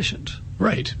more efficient.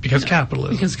 Right, because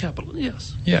capitalism. Because capital,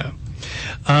 yes. Yeah.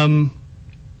 And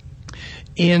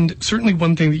certainly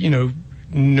one thing that,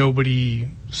 nobody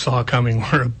saw coming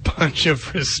were a bunch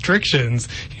of restrictions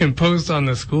imposed on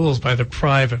the schools by the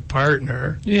private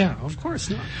partner. Yeah, of course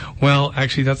not. Well,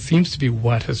 actually, that seems to be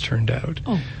what has turned out.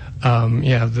 Oh.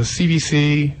 The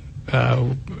CBC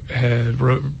had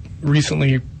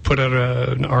recently put out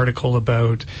an article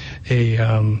about a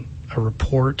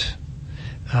report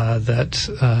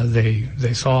that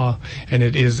they saw, and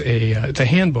it is it's a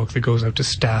handbook that goes out to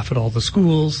staff at all the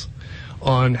schools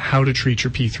on how to treat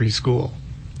your P3 school.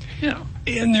 Yeah.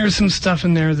 And there's some stuff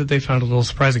in there that they found a little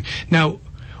surprising. Now,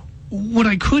 what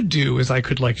I could do is I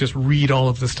could just read all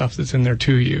of the stuff that's in there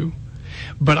to you.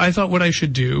 But I thought what I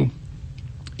should do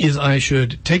is I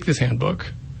should take this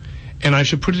handbook and I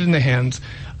should put it in the hands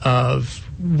of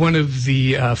one of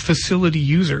the facility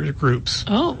user groups.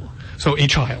 Oh. So a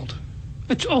child.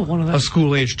 One of A those.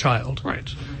 school-aged child. Right.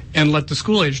 And let the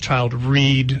school-aged child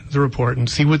read the report and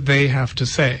see what they have to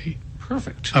say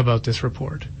Perfect. about this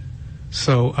report.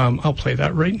 So I'll play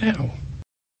that right now.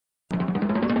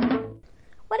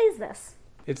 What is this?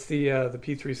 It's the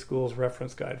P3 Schools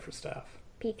Reference Guide for Staff.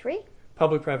 P3?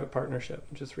 Public-private partnership.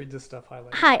 Just read this stuff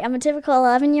highlighted. Hi, I'm a typical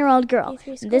 11-year-old girl.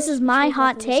 This is my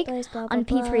hot take on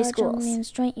P3 schools. Means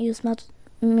joint use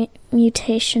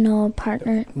mutational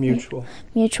partner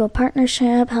mutual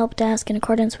partnership, help desk in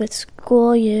accordance with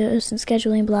school use and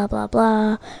scheduling, blah blah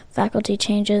blah. Faculty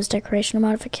changes, decoration or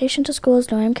modification to schools.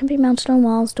 Norm can be mounted on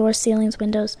walls, doors, ceilings,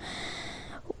 windows,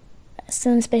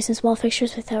 ceiling spaces, wall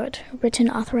fixtures without written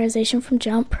authorization from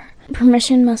jump.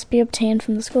 Permission must be obtained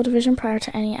from the school division prior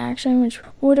to any action which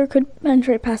would or could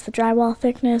penetrate past the drywall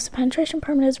thickness. A penetration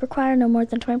permit is required. No more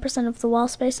than 20% of the wall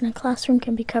space in a classroom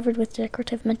can be covered with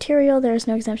decorative material. There is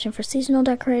no exemption for seasonal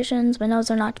decorations. Windows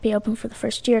are not to be open for the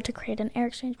first year to create an air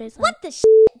exchange baseline. What the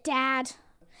Dad?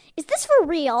 Is this for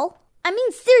real? I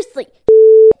mean, seriously,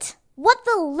 what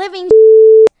the living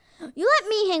You let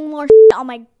me hang more on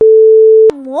my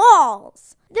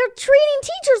walls. They're treating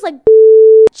teachers like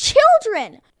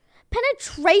children.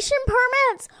 Penetration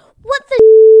permits? What the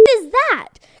is that?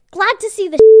 Glad to see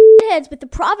the heads with the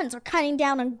province are cutting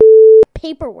down on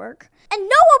paperwork. And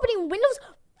no opening windows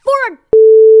for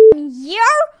a year?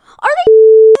 Are they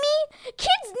me?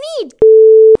 Kids need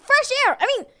fresh air. I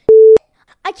mean,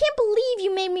 I can't believe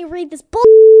you made me read this bull.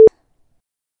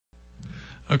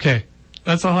 Okay,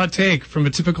 that's a hot take from a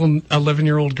typical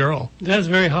 11-year-old girl. That's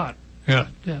very hot. Yeah.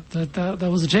 Yeah, that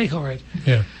was a take, all right.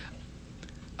 Yeah.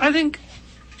 I think,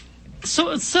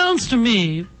 so it sounds to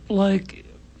me like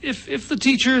if the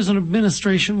teachers and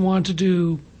administration want to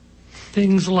do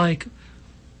things like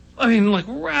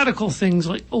radical things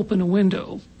like open a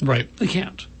window, Right. they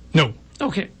can't. No,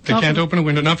 Okay. they can't open a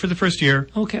window, not for the first year.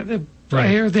 Okay. Right.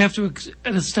 Here they have to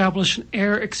establish an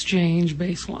air exchange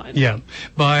baseline. Yeah.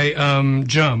 By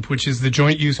JUMP, which is the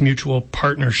Joint Use Mutual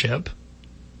Partnership.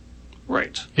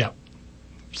 Right. Yeah.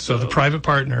 So the private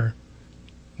partner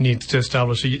needs to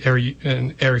establish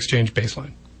an air exchange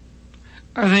baseline.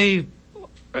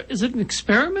 Is it an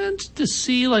experiment to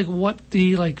see what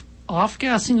the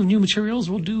off-gassing of new materials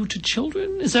will do to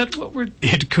children? Is that what we're...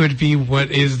 It could be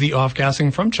what is the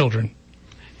off-gassing from children.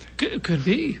 Could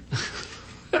be.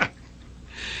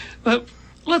 But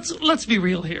let's be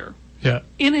real here. Yeah.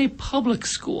 In a public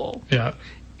school, Yeah.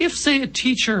 if, say, a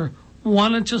teacher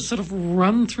wanted to sort of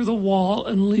run through the wall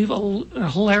and leave a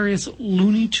hilarious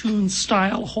Looney Tunes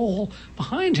style hole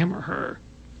behind him or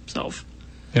herself,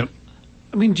 Yep.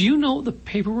 I mean, do you know the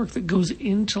paperwork that goes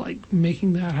into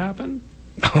making that happen?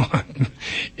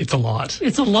 It's a lot.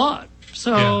 It's a lot.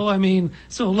 So Yeah. I mean,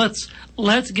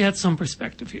 let's get some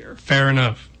perspective here. Fair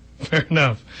enough. Fair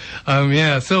enough.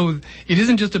 Yeah, so it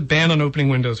isn't just a ban on opening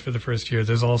windows for the first year.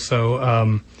 There's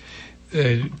also,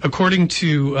 according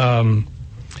to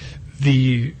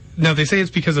now they say it's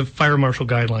because of fire marshal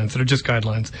guidelines that are just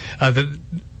guidelines, that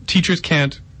teachers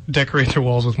can't decorate their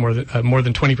walls with more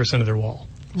than 20% of their wall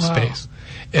Wow. space.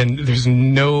 And there's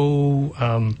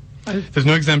no There's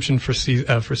no exemption for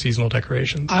seasonal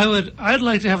decorations. I'd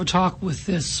like to have a talk with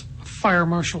this Fire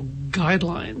Marshal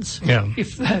Guidelines. Yeah.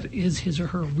 If that is his or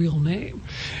her real name.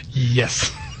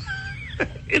 Yes.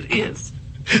 It is.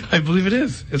 I believe it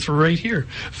is. It's right here.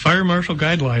 Fire Marshal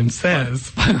Guidelines says...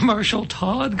 Fire Marshal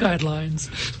Todd Guidelines.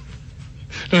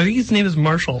 No, I think his name is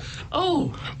Marshall.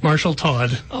 Oh. Marshall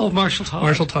Todd. Oh, Marshall Todd.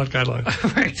 Marshall Todd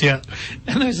Guidelines. Right. Yeah.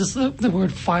 And there's just the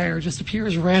word fire just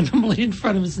appears randomly in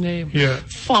front of his name. Yeah.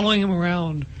 Following him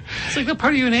around. It's like that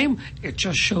part of your name, it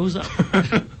just shows up.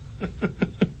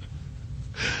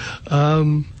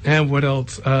 And what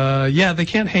else? They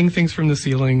can't hang things from the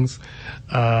ceilings.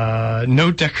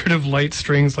 No decorative light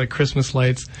strings like Christmas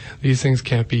lights. These things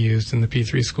can't be used in the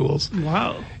P3 schools.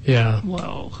 Wow. Yeah.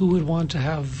 Well, who would want to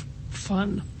have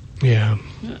fun? Yeah.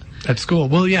 At school.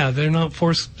 Well, yeah, they're not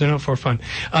for fun.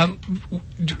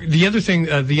 The other thing,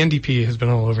 the NDP has been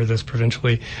all over this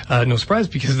provincially. No surprise,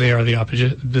 because they are the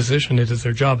opposition. It is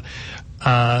their job.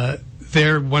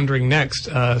 They're wondering next,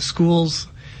 schools,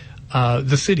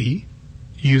 the city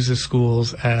uses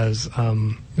schools as,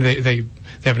 they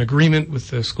have an agreement with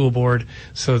the school board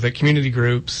so that community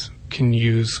groups can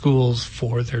use schools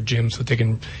for their gyms, so that they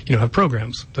can, have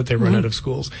programs that they run out of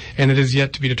schools. And it is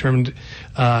yet to be determined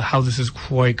how this is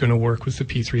quite going to work with the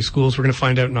P3 schools. We're going to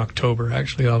find out in October.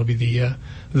 Actually, that'll be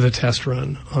the test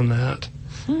run on that.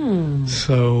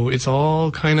 So it's all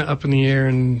kind of up in the air,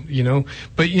 and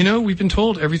but we've been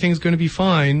told everything's going to be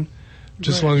fine,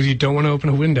 just as long as you don't want to open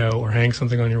a window or hang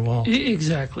something on your wall.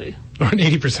 Exactly. Or on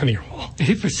 80% of your wall.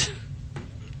 80%.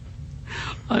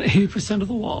 On 80% of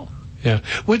the wall. Yeah.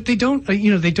 What they don't,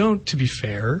 they don't, to be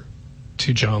fair,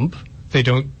 to Jump, they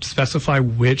don't specify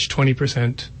which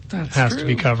 20% has to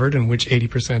be covered and which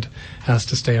 80% has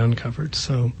to stay uncovered.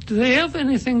 So, do they have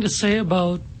anything to say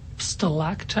about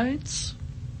stalactites?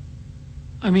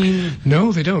 I mean,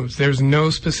 no, they don't. There's no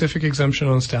specific exemption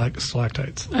on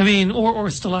stalactites. I mean,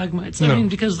 or stalagmites. No. I mean,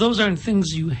 because those aren't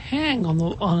things you hang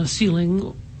on a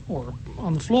ceiling or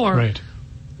on the floor. Right.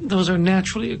 Those are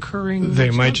naturally occurring. They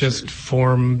might just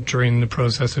form during the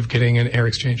process of getting an air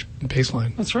exchange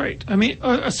baseline. That's right. I mean,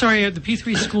 sorry, the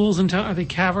P3 schools in town, are they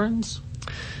caverns?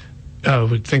 I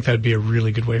would think that'd be a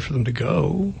really good way for them to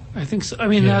go. I think so. I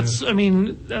mean,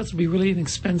 that would be really an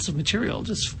expensive material.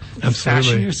 Just Absolutely.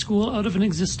 Fashion your school out of an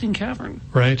existing cavern.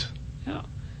 Right. Yeah.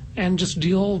 And just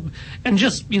you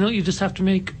just have to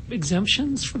make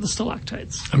exemptions for the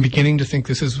stalactites. I'm beginning to think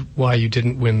this is why you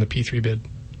didn't win the P3 bid.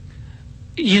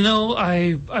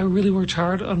 I really worked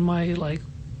hard on my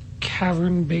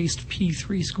cavern-based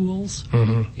P3 schools.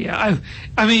 Mm-hmm. Yeah,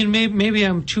 I mean maybe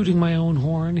I'm tooting my own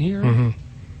horn here,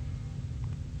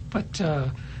 but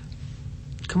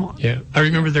come on. Yeah, I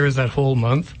remember there was that whole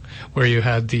month where you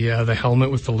had the helmet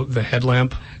with the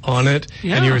headlamp on it,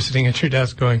 and you were sitting at your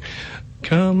desk going,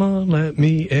 "Come on, let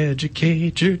me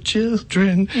educate your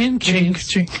children." In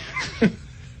chains.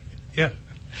 Yeah.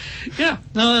 Yeah,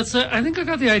 no, I think I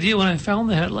got the idea when I found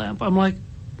the headlamp. I'm like,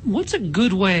 what's a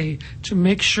good way to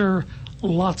make sure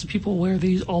lots of people wear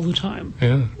these all the time?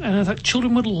 Yeah. And I thought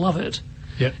children would love it.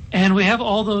 Yeah. And we have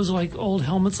all those old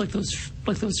helmets, like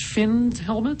those finned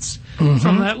helmets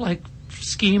from that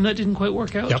scheme that didn't quite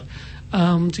work out. Yep.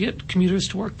 To get commuters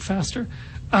to work faster.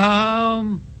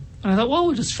 And I thought, well,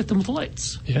 we'll just fit them with the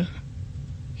lights. Yeah.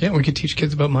 Yeah, we could teach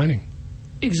kids about mining.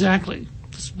 Exactly.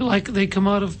 They come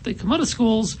out of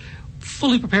schools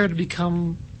fully prepared to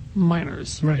become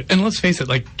miners. Right. And let's face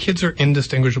it, kids are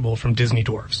indistinguishable from Disney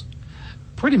dwarves.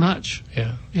 Pretty much.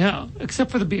 Yeah. Yeah, except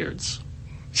for the beards.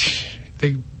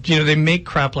 They make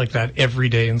crap like that every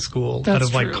day in school.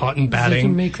 That's out of true. cotton batting They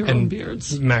can make their own and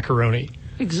beards. Macaroni.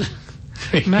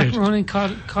 Exactly. Macaroni,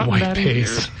 cotton White batting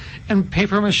paste. beard, and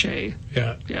paper mache.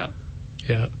 Yeah. Yeah.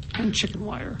 Yeah. And chicken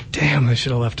wire. Damn, they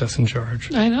should have left us in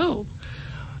charge. I know.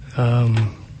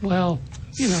 Well,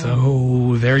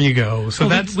 So there you go. So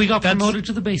we got promoted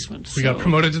to the basement. We got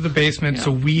promoted to the basement,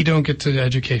 so we don't get to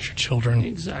educate your children.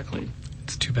 Exactly.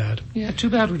 It's too bad. Yeah, too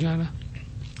bad, Regina.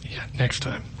 Yeah, next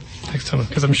time,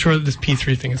 because I'm sure that this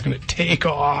P3 thing is going to take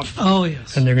off. Oh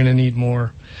yes. And they're going to need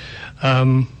more.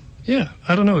 Yeah,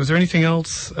 I don't know. Is there anything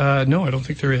else? No, I don't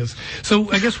think there is.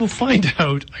 So I guess we'll find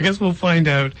out.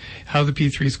 How the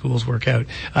P3 schools work out.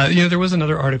 There was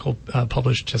another article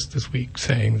published just this week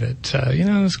saying that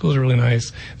the schools are really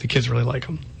nice. The kids really like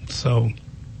them. So.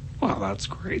 Wow, that's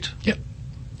great. Yep.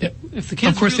 Yep. If the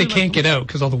kids of course, really they can't get out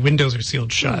because all the windows are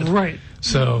sealed shut. Right.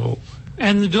 So.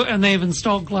 And they've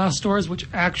installed glass doors, which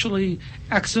actually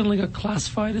accidentally got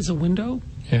classified as a window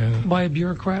by a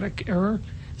bureaucratic error.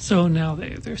 So now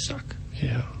they're stuck.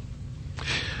 Yeah.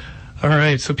 All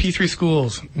right. So P3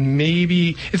 schools,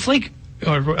 maybe it's like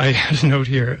I had a note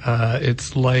here.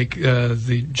 It's like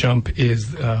the jump is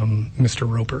Mr.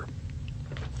 Roper.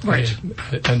 Right.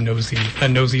 A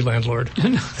nosy landlord.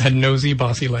 A nosy,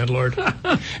 bossy landlord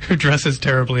who dresses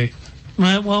terribly.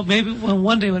 Well, maybe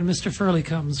one day when Mr. Furley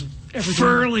comes.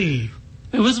 Furley!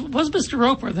 It was Mr.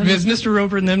 Roper. Then it was Mr.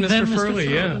 Roper and then Mr.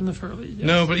 Furley, yeah. Then the Furley, yes.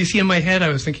 No, but you see, in my head, I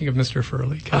was thinking of Mr.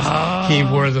 Furley because he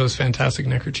wore those fantastic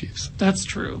neckerchiefs. That's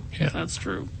true. Yeah. That's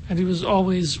true. And he was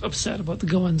always upset about the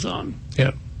goings-on.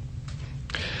 Yeah.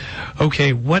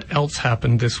 Okay, what else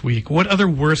happened this week? What other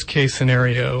worst-case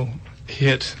scenario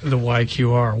hit the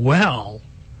YQR? Well,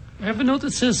 I have a note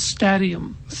that says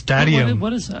stadium. Stadium.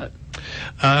 What is that?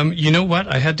 You know what?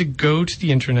 I had to go to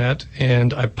the internet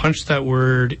and I punched that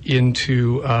word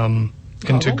into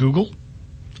Google.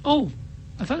 Oh,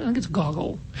 I think it's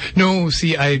goggle. No,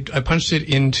 see, I punched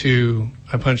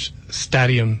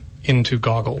stadium into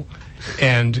goggle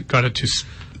and got it to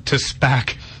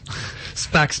SPAC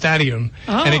Stadium,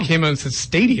 and it came out and said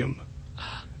stadium.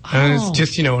 And it's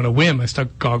just, on a whim, I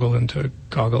stuck goggle into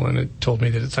goggle, and it told me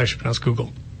that it's actually pronounced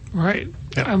Google. Right.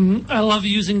 Yeah. I love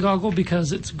using goggle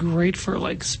because it's great for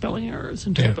spelling errors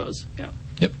and typos. Yeah.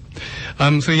 Yep.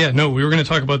 We were going to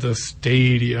talk about the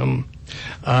stadium.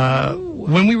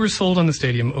 When we were sold on the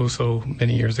stadium so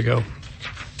many years ago,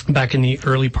 back in the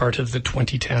early part of the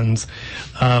 2010s.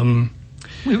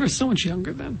 We were so much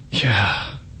younger then.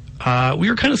 Yeah. We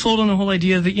were kind of sold on the whole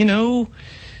idea that,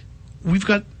 we've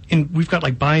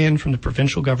got buy-in from the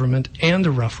provincial government and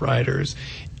the Rough Riders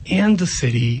and the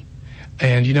city.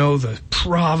 And, the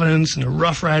province and the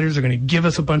Rough Riders are going to give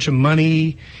us a bunch of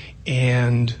money,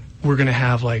 and we're going to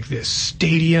have, this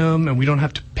stadium, and we don't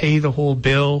have to pay the whole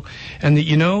bill. And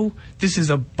that, this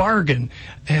is a bargain.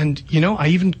 And, I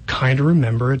even kind of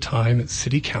remember a time at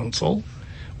City Council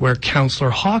where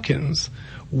Councillor Hawkins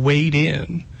weighed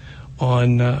in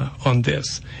on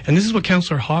this. And this is what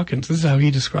Councillor Hawkins, this is how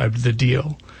he described the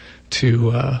deal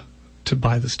to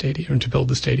buy the stadium, to build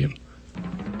the stadium.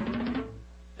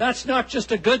 That's not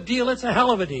just a good deal, it's a hell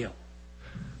of a deal.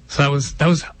 So that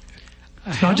was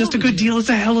it's not just a good deal, it's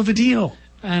a hell of a deal.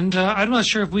 And I'm not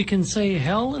sure if we can say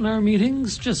hell in our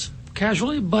meetings just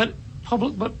casually, but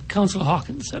Councillor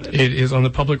Hawkins said it. It is on the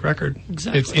public record.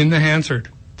 Exactly. It's in the Hansard,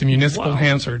 the municipal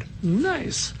Hansard.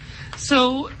 Nice.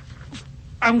 So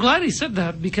I'm glad he said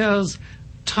that because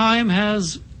time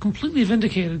has completely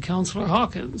vindicated Councillor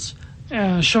Hawkins,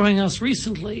 showing us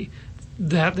recently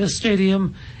that this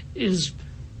stadium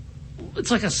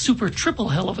it's like a super triple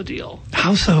hell of a deal.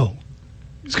 How so?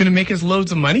 It's going to make us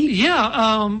loads of money?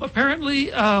 Yeah.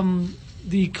 Apparently,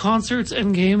 the concerts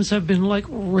and games have been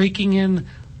raking in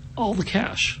all the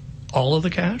cash. All of the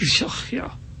cash?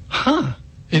 Yeah. Huh.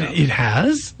 It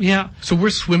has? Yeah. So we're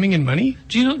swimming in money?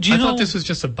 I thought this was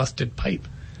just a busted pipe.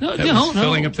 No,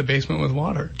 filling up the basement with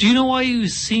water. Do you know why you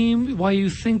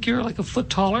think you're a foot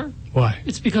taller? Why?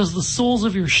 It's because the soles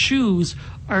of your shoes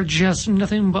are just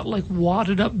nothing but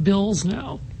wadded up bills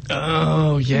now.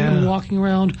 Oh, yeah. You're walking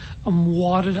around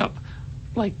wadded up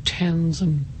tens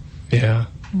and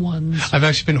ones. I've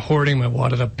actually been hoarding my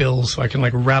wadded up bills so I can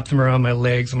wrap them around my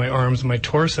legs and my arms and my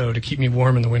torso to keep me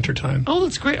warm in the wintertime. Oh,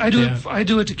 that's great. I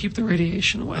do it to keep the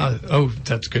radiation away.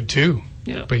 That's good too.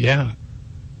 Yeah. But yeah.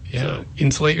 So,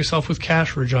 insulate yourself with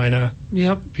cash, Regina.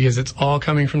 Yep. Because it's all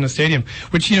coming from the stadium.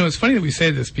 Which, it's funny that we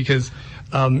say this because,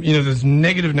 there's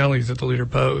negative Nellies at the Leader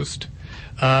Post.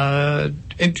 And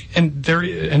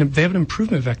they have an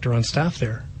improvement vector on staff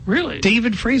there. Really?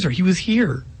 David Fraser, he was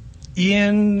here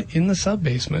in the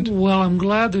sub-basement. Well, I'm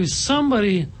glad there's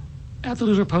somebody at the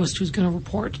Leader Post who's going to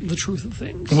report the truth of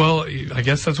things. Well, I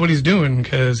guess that's what he's doing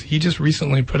because he just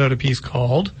recently put out a piece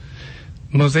called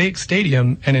Mosaic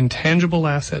Stadium, an intangible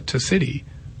asset to city,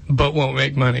 but won't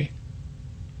make money.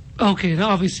 Okay, now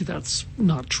obviously that's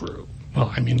not true.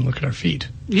 Well, look at our feet.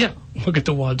 Yeah. Look at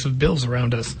the wads of bills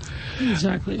around us.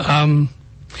 Exactly. In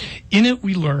it,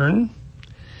 we learn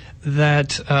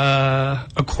that,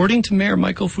 according to Mayor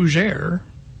Michael Fougere,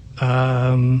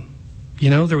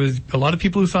 there was a lot of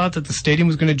people who thought that the stadium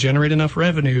was going to generate enough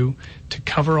revenue to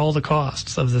cover all the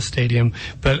costs of the stadium.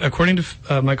 But according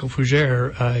to Michael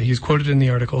Fougere, he's quoted in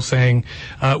the article saying,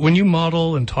 when you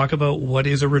model and talk about what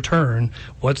is a return,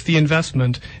 what's the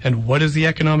investment, and what is the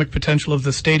economic potential of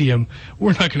the stadium,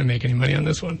 we're not going to make any money on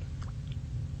this one.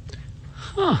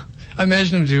 Huh. I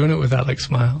imagine him doing it with that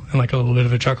smile and a little bit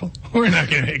of a chuckle. We're not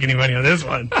going to make any money on this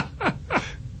one.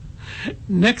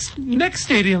 Next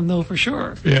stadium, though, for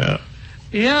sure. Yeah.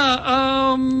 Yeah,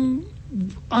 on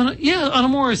a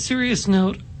more serious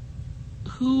note,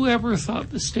 whoever thought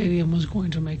the stadium was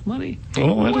going to make money?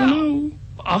 Oh, I don't know.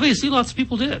 Obviously, lots of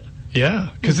people did. Yeah,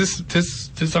 because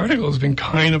this article has been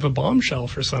kind of a bombshell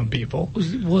for some people.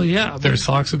 Well, yeah. Their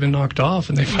socks have been knocked off,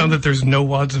 and they found that there's no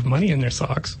wads of money in their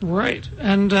socks. Right.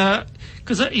 And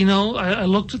because, I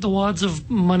looked at the wads of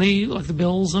money, like the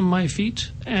bills on my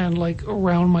feet and like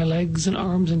around my legs and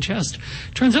arms and chest.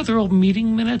 Turns out they're all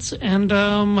meeting minutes, and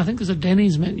I think there's a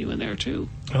Denny's menu in there, too.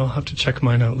 I'll have to check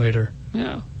mine out later.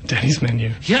 Yeah. Denny's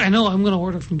menu. Yeah, I know. I'm going to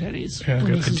order from Denny's. Yeah,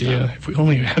 good idea. If we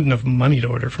only had enough money to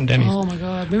order from Denny's. Oh, my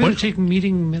God. Maybe I'll take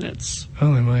meeting minutes.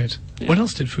 Oh, I might. Yeah. What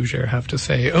else did Fougere have to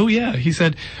say? Oh, yeah. He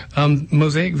said the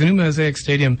new Mosaic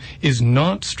Stadium is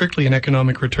not strictly an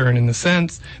economic return in the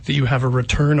sense that you have a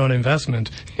return on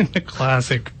investment in the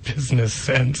classic business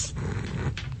sense.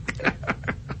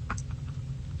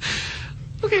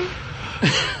 Okay.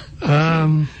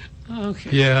 Okay.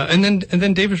 Yeah, and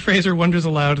then David Fraser wonders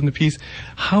aloud in the piece,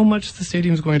 how much the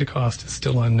stadium is going to cost is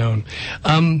still unknown.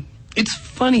 It's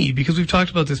funny because we've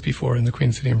talked about this before in the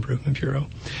Queen City Improvement Bureau.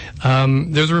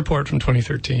 There's a report from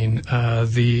 2013.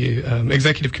 The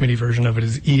executive committee version of it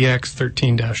is EX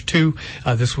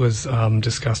 13-2. This was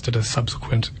discussed at a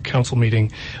subsequent council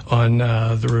meeting on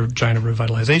the Regina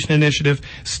Revitalization Initiative,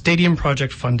 stadium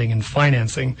project funding and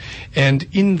financing. And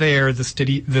in there,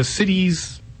 the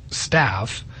city's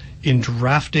staff, in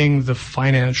drafting the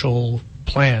financial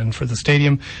plan for the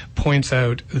stadium, points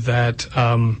out that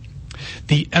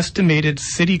the estimated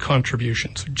city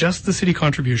contribution, so just the city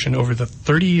contribution over the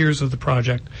 30 years of the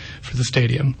project for the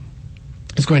stadium,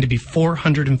 is going to be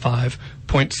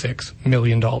 $405.6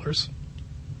 million.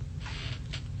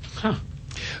 Huh.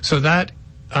 So that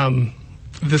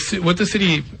what the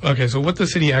city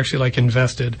actually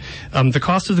invested, the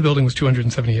cost of the building was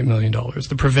 $278 million.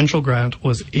 The provincial grant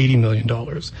was $80 million.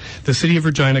 The city of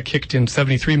Regina kicked in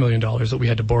 $73 million that we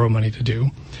had to borrow money to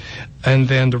do. And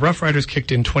then the Rough Riders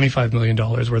kicked in $25 million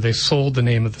where they sold the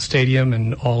name of the stadium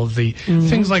and all of the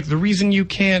things like the reason you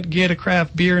can't get a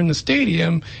craft beer in the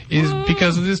stadium is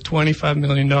because of this $25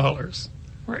 million.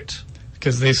 Right.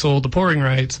 Because they sold the pouring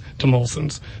rights to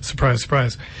Molson's. Surprise,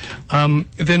 surprise.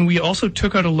 Then we also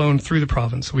took out a loan through the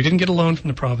province. We didn't get a loan from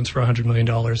the province for $100 million.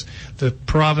 The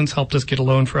province helped us get a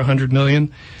loan for $100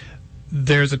 million.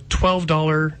 There's a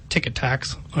 $12 ticket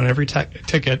tax on every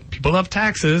ticket. People love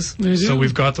taxes, so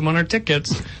we've got them on our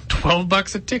tickets.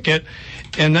 $12 a ticket,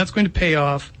 and that's going to pay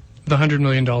off the $100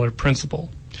 million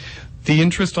principal. The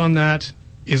interest on that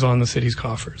is on the city's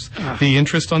coffers. The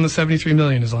interest on the $73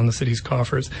 million is on the city's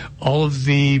coffers. All of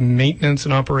the maintenance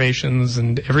and operations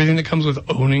and everything that comes with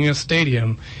owning a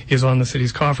stadium is on the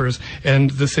city's coffers. And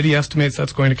the city estimates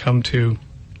that's going to come to,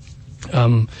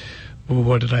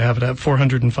 what did I have it at?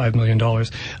 $405 million.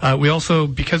 We also,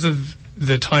 because of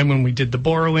the time when we did the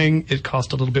borrowing, it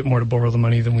cost a little bit more to borrow the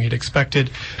money than we had expected.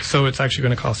 So it's actually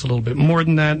going to cost a little bit more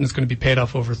than that, and it's going to be paid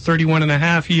off over 31 and a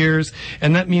half years.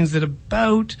 And that means that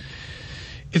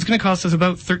it's going to cost us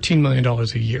about $13 million a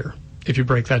year if you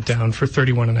break that down for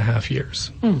 31 and a half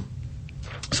years.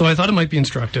 So I thought it might be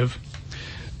instructive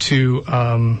to,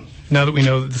 now that we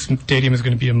know that the stadium is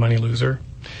going to be a money loser,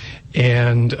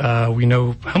 and we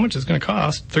know how much it's going to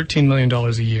cost, $13 million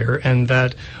a year, and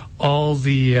that all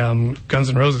the Guns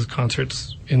N' Roses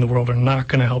concerts in the world are not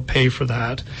going to help pay for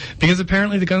that, because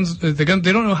apparently the Guns, they don't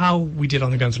know how we did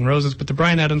on the Guns N' Roses, but the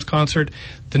Bryan Adams concert,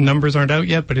 the numbers aren't out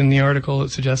yet, but in the article it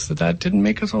suggests that didn't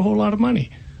make us a whole lot of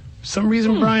money. For some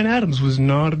reason, Bryan Adams was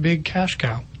not a big cash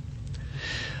cow.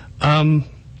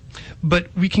 But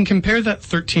we can compare that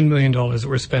 $13 million that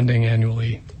we're spending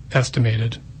annually,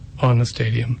 estimated, on the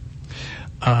stadium,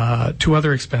 to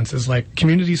other expenses like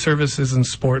community services and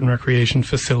sport and recreation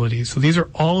facilities. So these are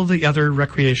all of the other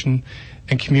recreation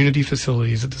and community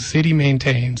facilities that the city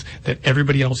maintains that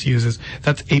everybody else uses.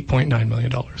 That's $8.9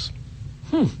 million.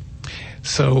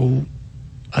 So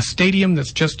a stadium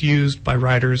that's just used by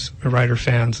riders, rider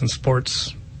fans, and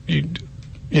sports,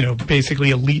 basically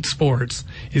elite sports,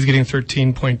 is getting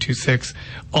 13.26.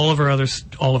 All of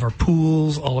our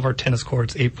pools, all of our tennis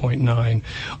courts, 8.9.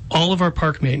 All of our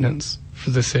park maintenance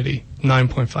for the city,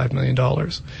 $9.5 million.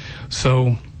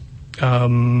 So,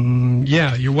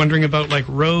 you're wondering about like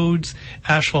roads,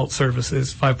 asphalt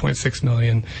services, $5.6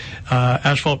 million,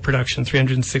 asphalt production,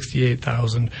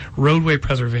 $368,000, roadway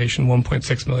preservation,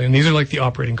 $1.6 million. These are like the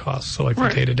operating costs, so like the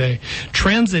day-to-day.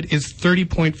 Transit is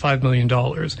 $30.5 million.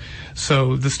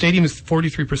 So the stadium is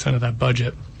 43% of that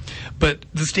budget. But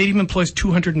the stadium employs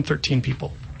 213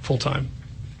 people full-time.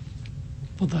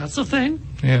 Well, that's a thing.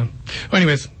 Yeah. Well,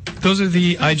 anyways, those are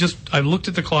I looked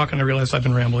at the clock and I realized I've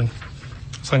been rambling.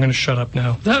 So I'm going to shut up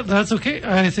now. That's okay.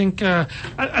 I think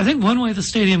one way the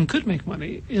stadium could make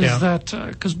money is that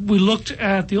because we looked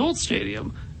at the old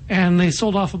stadium and they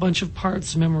sold off a bunch of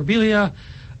parts, memorabilia,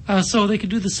 So they could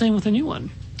do the same with a new one.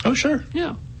 Oh, sure.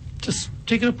 Yeah. Just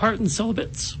take it apart and sell the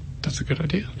bits. That's a good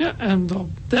idea. Yeah, and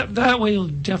that way you'll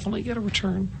definitely get a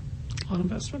return on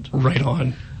investment. Right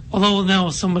on. Although now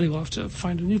somebody will have to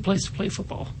find a new place to play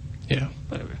football. Yeah.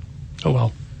 But anyway. Oh,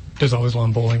 well. There's always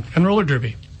lawn bowling and roller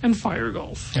derby. And fire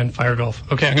golf. And fire golf.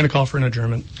 Okay, I'm going to call for an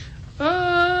adjournment.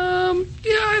 Yeah,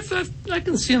 I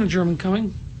can see an adjournment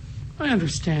coming. I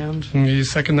understand. You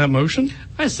second that motion?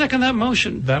 I second that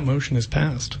motion. That motion is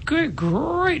passed.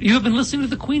 Great. You have been listening to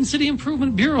the Queen City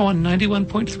Improvement Bureau on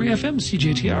 91.3 FM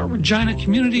CJTR Regina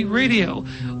Community Radio.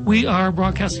 We are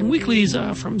broadcasting weeklies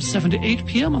from 7 to 8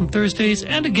 p.m. on Thursdays,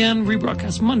 and again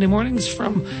rebroadcast Monday mornings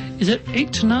from, is it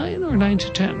 8 to 9 or 9 to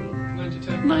 10?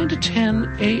 9 to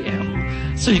 10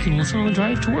 a.m. So you can listen on the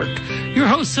drive to work. Your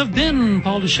hosts have been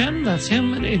Paul Duchesne, that's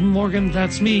him, and Aidan Morgan,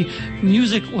 that's me.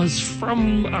 Music was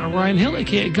from Ryan Hill,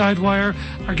 a.k.a. Guidewire.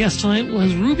 Our guest tonight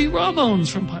was Ruby Rawbones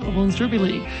from Pile Bones Derby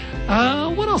League.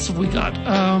 What else have we got?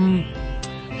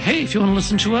 Hey, if you want to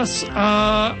listen to us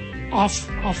off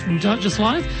just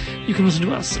live, you can listen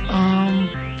to us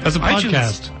as a iTunes.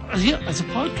 podcast. Yeah, as a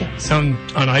podcast. On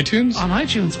iTunes? On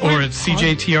iTunes. Or at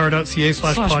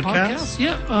cjtr.ca/podcast?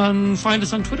 Yeah, and find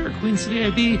us on Twitter at Queen City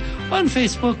IB, on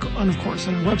Facebook, and of course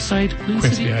on our website,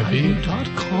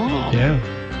 queencityib.com. Yeah.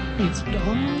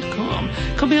 Queens.com.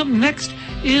 Coming up next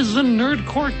is the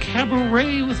Nerdcore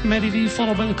Cabaret with Maddie V,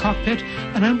 followed by The Cockpit.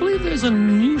 And I believe there's a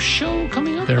new show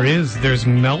coming up. There is. There's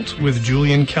Melt with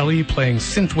Julian Kelly playing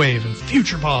synthwave and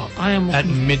future pop at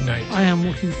midnight. I am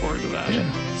looking forward to that.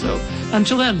 Yeah. So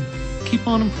until then, keep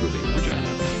on improving.